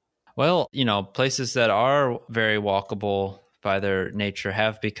 Yeah. Well, you know, places that are very walkable by their nature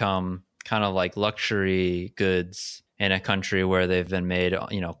have become kind of like luxury goods in a country where they've been made,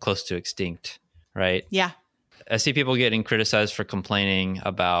 you know, close to extinct. Right? Yeah. I see people getting criticized for complaining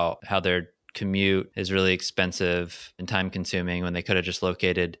about how their commute is really expensive and time consuming when they could have just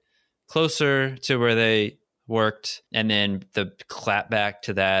located closer to where they worked. And then the clapback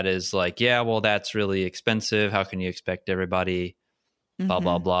to that is like, yeah, well, that's really expensive. How can you expect everybody, blah,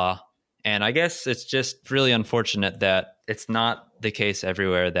 blah, blah. And I guess it's just really unfortunate that it's not the case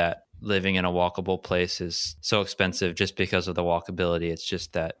everywhere that living in a walkable place is so expensive just because of the walkability. It's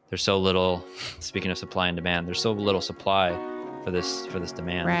just that there's so little, speaking of supply and demand, there's so little supply for this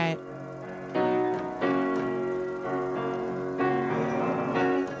demand. Right.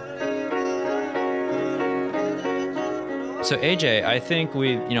 So AJ, I think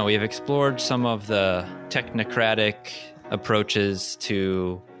we've explored some of the technocratic approaches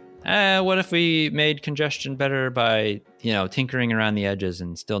to what if we made congestion better by, you know, tinkering around the edges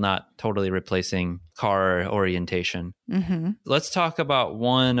and still not totally replacing car orientation. Let's talk about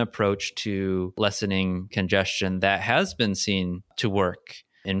one approach to lessening congestion that has been seen to work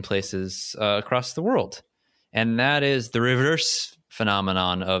in places across the world. And that is the reverse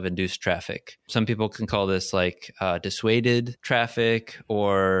phenomenon of induced traffic. Some people can call this like dissuaded traffic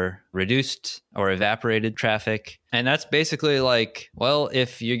or reduced or evaporated traffic. And that's basically like, well,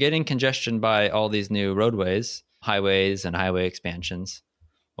 if you're getting congestion by all these new roadways, highways and highway expansions,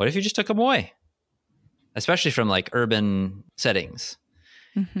 what if you just took them away? Especially from like urban settings.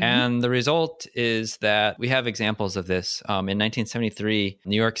 And the result is that we have examples of this. In 1973,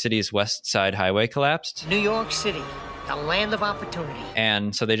 New York City's West Side Highway collapsed. New York City, the land of opportunity.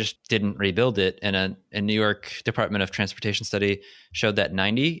 And so they just didn't rebuild it. And a New York Department of Transportation study showed that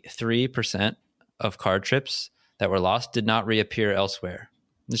 93% of car trips that were lost did not reappear elsewhere.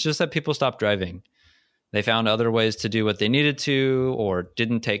 It's just that people stopped driving. They found other ways to do what they needed to, or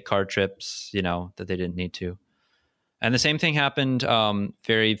didn't take car trips, you know, that they didn't need to. And the same thing happened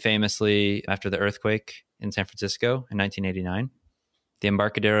very famously after the earthquake in San Francisco in 1989. The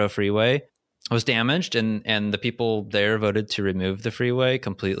Embarcadero Freeway was damaged, and the people there voted to remove the freeway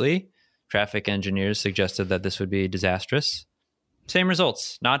completely. Traffic engineers suggested that this would be disastrous. Same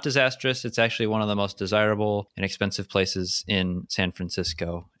results, not disastrous. It's actually one of the most desirable and expensive places in San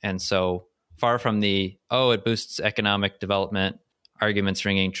Francisco. And so far from the, it boosts economic development arguments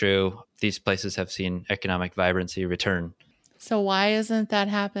ringing true, these places have seen economic vibrancy return. So why isn't that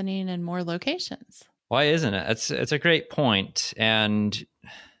happening in more locations? Why isn't it? It's a great point. And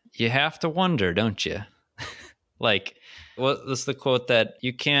you have to wonder, don't you? Like, what's the quote that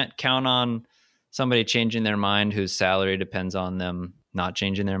you can't count on somebody changing their mind whose salary depends on them not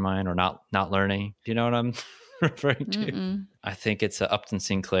changing their mind or not learning? Do you know what I'm referring to? I think it's a Upton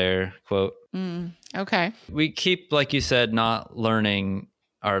Sinclair quote. Okay. We keep, like you said, not learning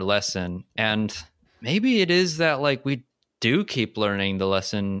our lesson. And maybe it is that like we do keep learning the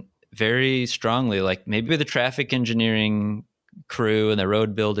lesson very strongly. Like maybe the traffic engineering crew and the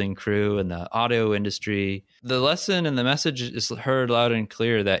road building crew and the auto industry. The lesson and the message is heard loud and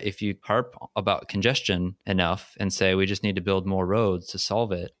clear that if you harp about congestion enough and say we just need to build more roads to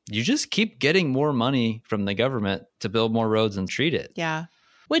solve it, you just keep getting more money from the government to build more roads and treat it. Yeah.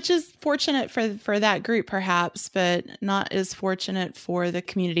 Which is fortunate for that group, perhaps, but not as fortunate for the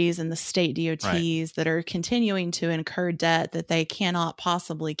communities and the state DOTs that are continuing to incur debt that they cannot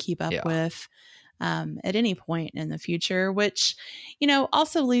possibly keep up with at any point in the future, which,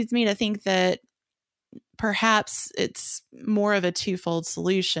 also leads me to think that perhaps it's more of a twofold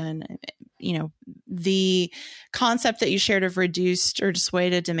solution. The concept that you shared of reduced or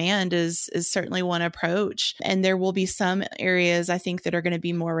dissuaded demand is certainly one approach. And there will be some areas, I think, that are going to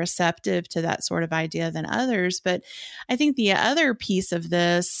be more receptive to that sort of idea than others. But I think the other piece of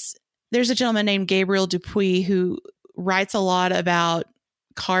this, there's a gentleman named Gabriel Dupuy who writes a lot about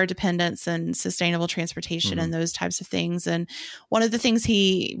car dependence and sustainable transportation and those types of things. And one of the things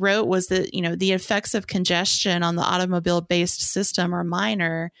he wrote was that, the effects of congestion on the automobile-based system are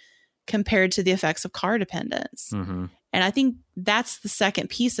minor compared to the effects of car dependence. And I think that's the second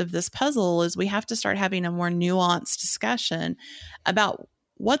piece of this puzzle is we have to start having a more nuanced discussion about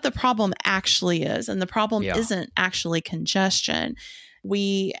what the problem actually is. And the problem isn't actually congestion.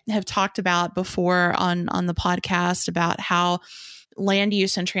 We have talked about before on the podcast about how land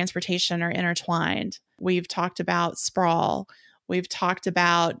use and transportation are intertwined. We've talked about sprawl. We've talked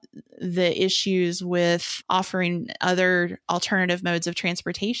about the issues with offering other alternative modes of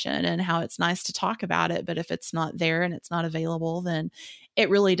transportation and how it's nice to talk about it, but if it's not there and it's not available, then it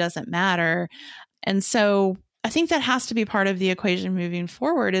really doesn't matter. And so I think that has to be part of the equation moving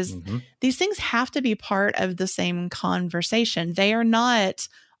forward is these things have to be part of the same conversation. They are not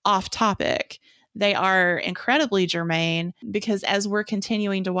off topic. They are incredibly germane because as we're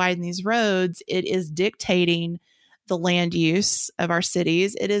continuing to widen these roads, it is dictating the land use of our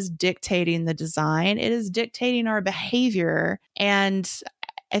cities. It is dictating the design. It is dictating our behavior. And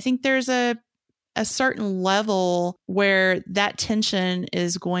I think there's a certain level where that tension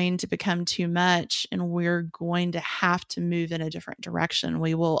is going to become too much and we're going to have to move in a different direction.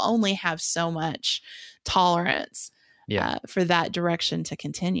 We will only have so much tolerance for that direction to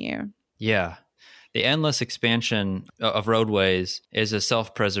continue. Yeah. The endless expansion of roadways is a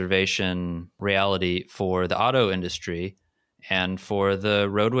self-preservation reality for the auto industry and for the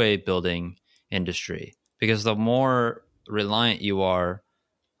roadway building industry. Because the more reliant you are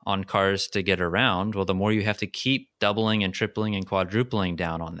on cars to get around, well, the more you have to keep doubling and tripling and quadrupling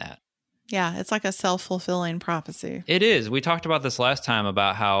down on that. Yeah, it's like a self-fulfilling prophecy. It is. We talked about this last time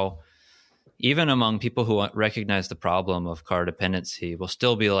about how even among people who recognize the problem of car dependency will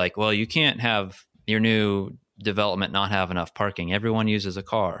still be like, well, you can't have your new development not have enough parking. Everyone uses a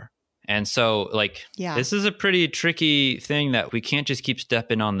car. And so this is a pretty tricky thing that we can't just keep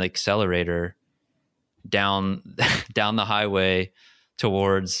stepping on the accelerator down the highway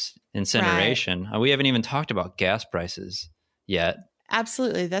towards incineration. Right. We haven't even talked about gas prices yet.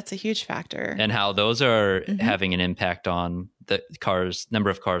 Absolutely. That's a huge factor. And how those are having an impact on the number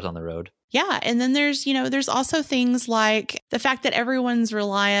of cars on the road. Yeah. And then there's also things like the fact that everyone's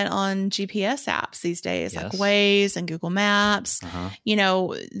reliant on GPS apps these days, like Waze and Google Maps.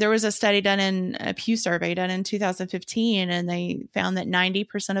 There was a study a Pew survey done in 2015, and they found that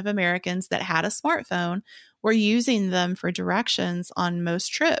 90% of Americans that had a smartphone were using them for directions on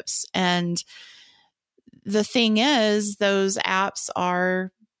most trips. And the thing is, those apps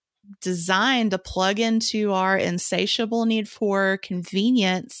are designed to plug into our insatiable need for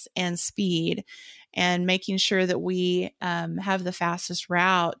convenience and speed and making sure that we have the fastest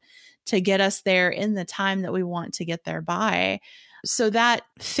route to get us there in the time that we want to get there by. So that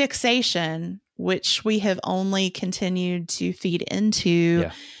fixation, which we have only continued to feed into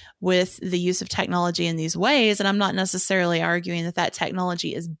with the use of technology in these ways. And I'm not necessarily arguing that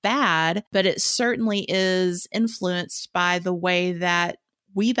technology is bad, but it certainly is influenced by the way that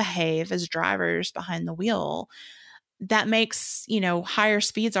we behave as drivers behind the wheel. That makes, higher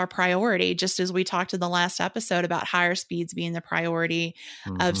speeds our priority, just as we talked in the last episode about higher speeds being the priority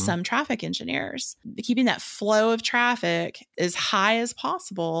of some traffic engineers. Keeping that flow of traffic as high as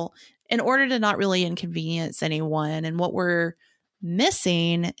possible in order to not really inconvenience anyone. And what we're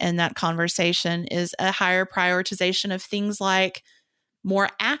missing in that conversation is a higher prioritization of things like more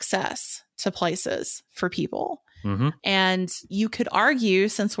access to places for people. And you could argue,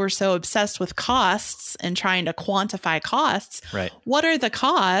 since we're so obsessed with costs and trying to quantify costs, what are the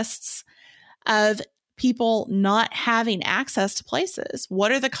costs of people not having access to places?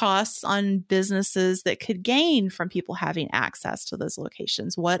 What are the costs on businesses that could gain from people having access to those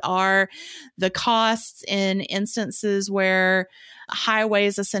locations? What are the costs in instances where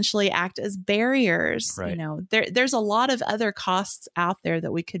highways essentially act as barriers? Right. You know, there's a lot of other costs out there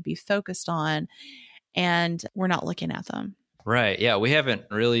that we could be focused on, and we're not looking at them. Right. Yeah. We haven't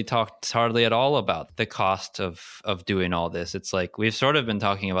really talked hardly at all about the cost of doing all this. It's like we've sort of been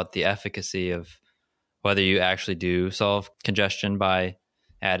talking about the efficacy of whether you actually do solve congestion by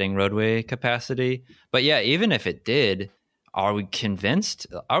adding roadway capacity. But yeah, even if it did, are we convinced?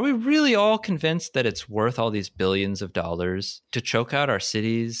 Are we really all convinced that it's worth all these billions of dollars to choke out our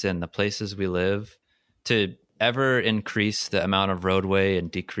cities and the places we live, to ever increase the amount of roadway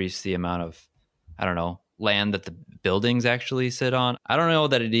and decrease the amount of, I don't know, land that the buildings actually sit on? I don't know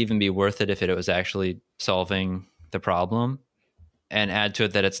that it'd even be worth it if it was actually solving the problem. And add to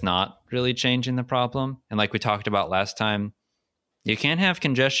it that it's not really changing the problem. And like we talked about last time, you can't have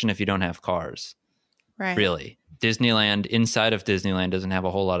congestion if you don't have cars. Right. Really. Disneyland, inside of Disneyland, doesn't have a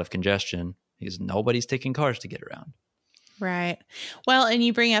whole lot of congestion because nobody's taking cars to get around. Right. Well, and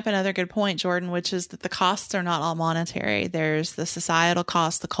you bring up another good point, Jordan, which is that the costs are not all monetary. There's the societal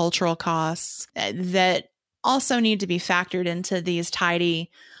costs, the cultural costs that also need to be factored into these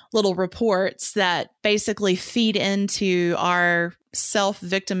tidy little reports that basically feed into our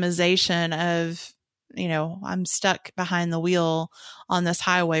self-victimization of, you know, I'm stuck behind the wheel on this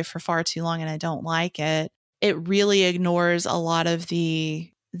highway for far too long and I don't like it. It really ignores a lot of the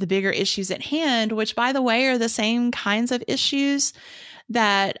bigger issues at hand, which, by the way, are the same kinds of issues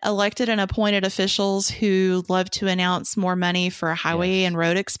that elected and appointed officials who love to announce more money for highway and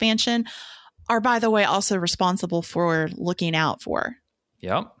road expansion are, by the way, also responsible for looking out for.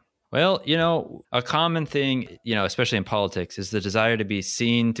 Yep. Well, you know, a common thing, you know, especially in politics, is the desire to be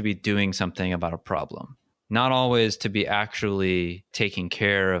seen to be doing something about a problem, not always to be actually taking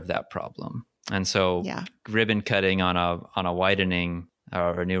care of that problem. And so ribbon cutting on a widening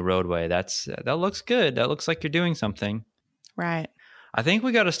or a new roadway, that looks good. That looks like you're doing something. Right. I think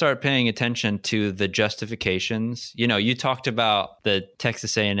we got to start paying attention to the justifications. You know, you talked about the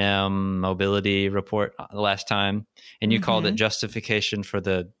Texas A&M mobility report last time, and you called it justification for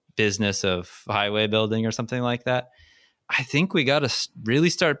the business of highway building or something like that. I think we got to really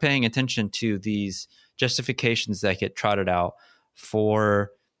start paying attention to these justifications that get trotted out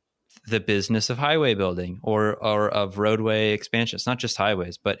for the business of highway building or of roadway expansion. It's not just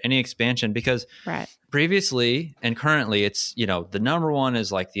highways, but any expansion, because previously and currently it's, you know, the number one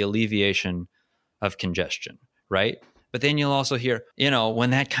is like the alleviation of congestion, right? But then you'll also hear, you know,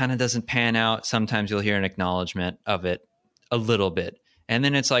 when that kind of doesn't pan out, sometimes you'll hear an acknowledgement of it a little bit. And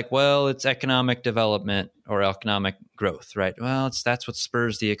then it's like, well, it's economic development or economic growth, right? Well, that's what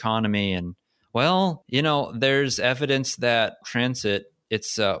spurs the economy. And well, you know, there's evidence that transit,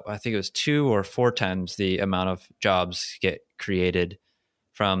 it's, I think it was 2 or 4 times the amount of jobs get created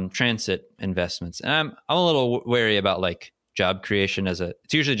from transit investments. And I'm a little wary about like job creation it's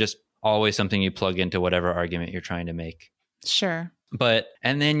usually just always something you plug into whatever argument you're trying to make. Sure. But,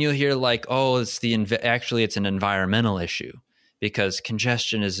 and then you'll hear like, oh, it's actually it's an environmental issue because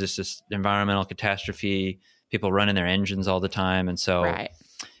congestion is just this environmental catastrophe. People running their engines all the time. And so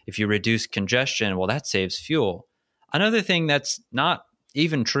if you reduce congestion, well, that saves fuel. Another thing that's not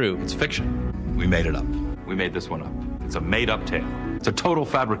even true. It's fiction. We made it up. We made this one up. It's a made-up tale. It's a total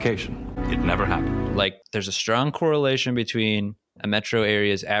fabrication. It never happened. Like, there's a strong correlation between a metro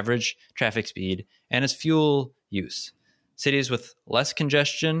area's average traffic speed and its fuel use. Cities with less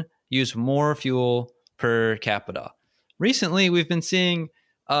congestion use more fuel per capita. Recently, we've been seeing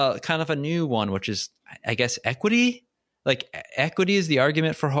kind of a new one, which is, I guess, equity. Like, equity is the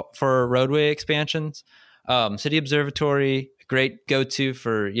argument for roadway expansions. City Observatory, great go-to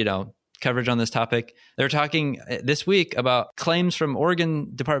for, you know, coverage on this topic. They're talking this week about claims from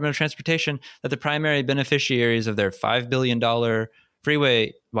Oregon Department of Transportation that the primary beneficiaries of their $5 billion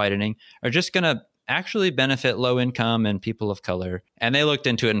freeway widening are just going to actually benefit low income and people of color. And they looked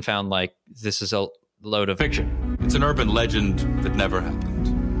into it and found like this is a load of fiction. It's an urban legend that never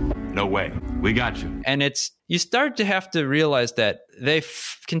happened. No way. We got you. And you start to have to realize that they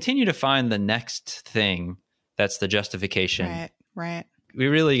continue to find the next thing that's the justification. Right. We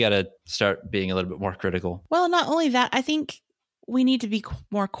really got to start being a little bit more critical. Well, not only that, I think we need to be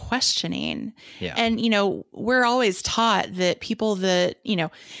more questioning. Yeah. And, you know, we're always taught that people that, you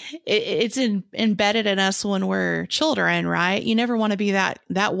know, it's embedded in us when we're children, right? You never want to be that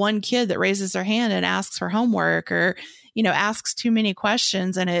one kid that raises their hand and asks for homework or, you know, asks too many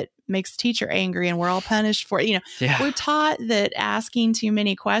questions and it makes the teacher angry and we're all punished for it. We're taught that asking too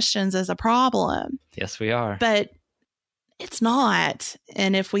many questions is a problem. Yes, we are. But it's not.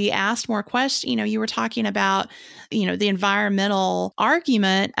 And if we asked more questions, you were talking about, the environmental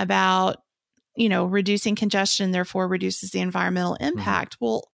argument about, reducing congestion, therefore reduces the environmental impact.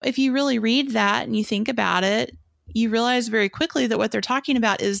 Well, if you really read that and you think about it, you realize very quickly that what they're talking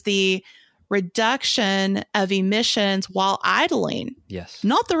about is the reduction of emissions while idling. Yes.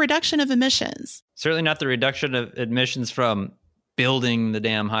 Not the reduction of emissions. Certainly not the reduction of emissions from building the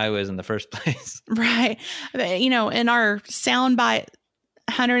damn highways in the first place. Right. In our soundbite,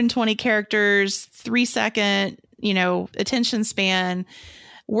 120 characters, 3-second, attention span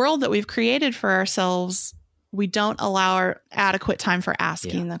world that we've created for ourselves, we don't allow our adequate time for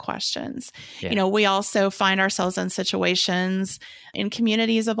asking the questions. Yeah. We also find ourselves in situations in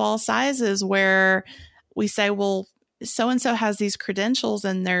communities of all sizes where we say, well, so-and-so has these credentials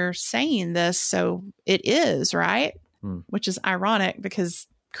and they're saying this, so it is, right? Which is ironic because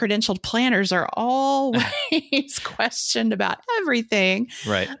credentialed planners are always questioned about everything.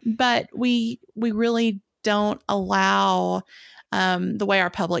 Right. But we really don't allow the way our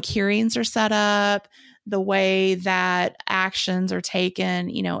public hearings are set up, the way that actions are taken,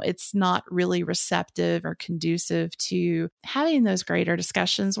 it's not really receptive or conducive to having those greater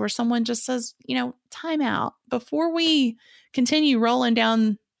discussions where someone just says, time out. Before we continue rolling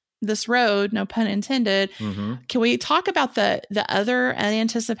down this road, no pun intended, can we talk about the other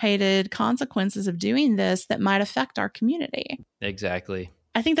unanticipated consequences of doing this that might affect our community? Exactly.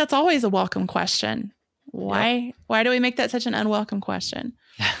 I think that's always a welcome question. Why do we make that such an unwelcome question?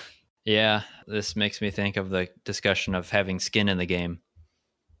 Yeah, this makes me think of the discussion of having skin in the game,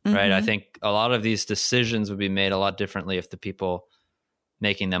 right? I think a lot of these decisions would be made a lot differently if the people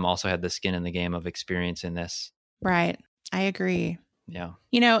making them also had the skin in the game of experiencing this. Right. I agree. Yeah.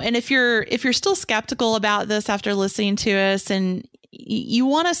 And if you're still skeptical about this after listening to us and you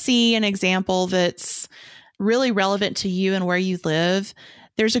want to see an example that's really relevant to you and where you live,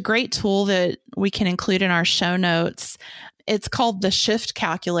 there's a great tool that we can include in our show notes. It's called the SHIFT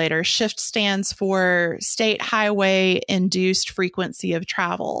calculator. SHIFT stands for State Highway Induced Frequency of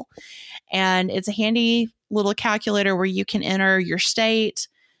Travel. And it's a handy little calculator where you can enter your state,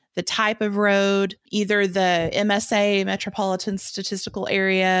 the type of road, either the MSA, Metropolitan Statistical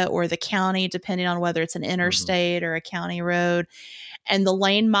Area, or the county, depending on whether it's an interstate or a county road, and the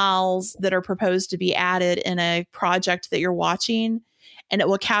lane miles that are proposed to be added in a project that you're watching. And it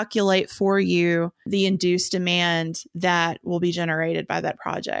will calculate for you the induced demand that will be generated by that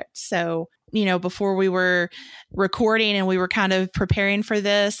project. So, before we were recording and we were kind of preparing for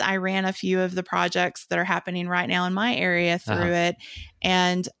this, I ran a few of the projects that are happening right now in my area through it.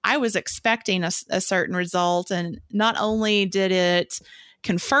 And I was expecting a certain result. And not only did it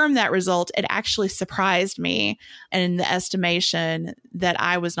confirm that result, it actually surprised me in the estimation that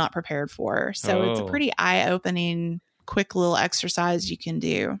I was not prepared for. So it's a pretty eye-opening quick little exercise you can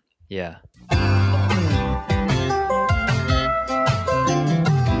do. Yeah.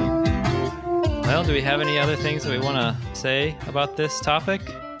 Well, do we have any other things that we want to say about this topic?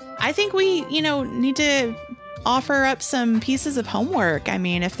 I think we, need to offer up some pieces of homework. I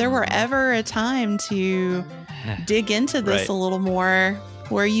mean, if there were ever a time to dig into this a little more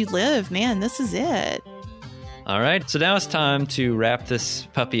where you live, man, this is it. All right. So now it's time to wrap this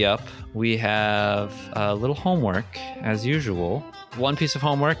puppy up. We have a little homework, as usual. One piece of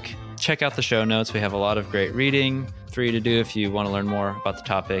homework, check out the show notes. We have a lot of great reading for you to do if you want to learn more about the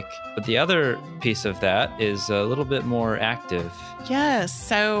topic. But the other piece of that is a little bit more active. Yes.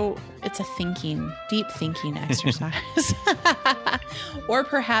 So it's a deep thinking exercise. Or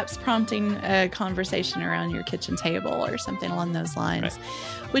perhaps prompting a conversation around your kitchen table or something along those lines.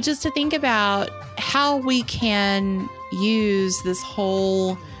 Which is to think about how we can use this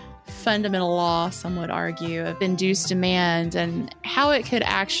whole fundamental law, some would argue, of induced demand and how it could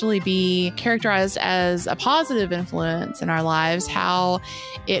actually be characterized as a positive influence in our lives, how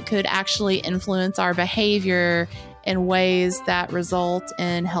it could actually influence our behavior in ways that result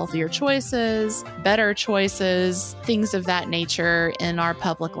in healthier choices, better choices, things of that nature in our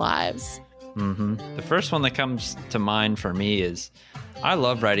public lives. The first one that comes to mind for me is I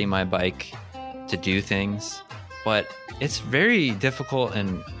love riding my bike to do things, but it's very difficult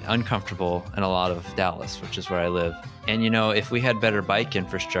and uncomfortable in a lot of Dallas, which is where I live. And, if we had better bike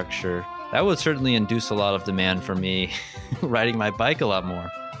infrastructure, that would certainly induce a lot of demand for me riding my bike a lot more.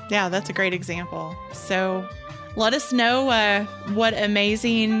 Yeah, that's a great example. So let us know what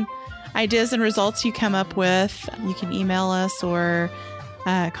amazing ideas and results you come up with. You can email us or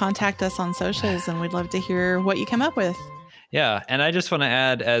contact us on socials, and we'd love to hear what you come up with. Yeah. And I just want to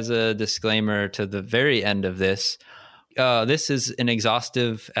add as a disclaimer to the very end of this, this is an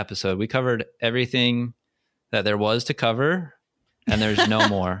exhaustive episode. We covered everything that there was to cover, and there's no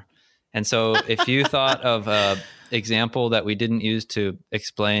more. And so if you thought of an example that we didn't use to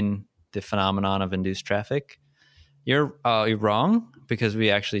explain the phenomenon of induced traffic, you're wrong, because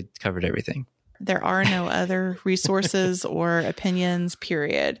we actually covered everything. There are no other resources or opinions,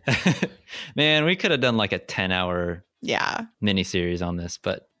 period. Man, we could have done like a 10-hour miniseries on this,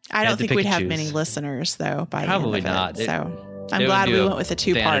 but I don't think we'd have many listeners, though, by probably the end of not. it. So I'm glad we went with a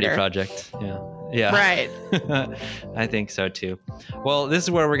two-parter project. Yeah. Right. I think so too. Well, this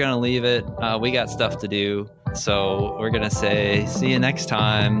is where we're going to leave it. We got stuff to do. So we're going to say see you next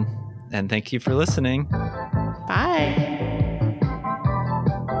time. And thank you for listening. Bye.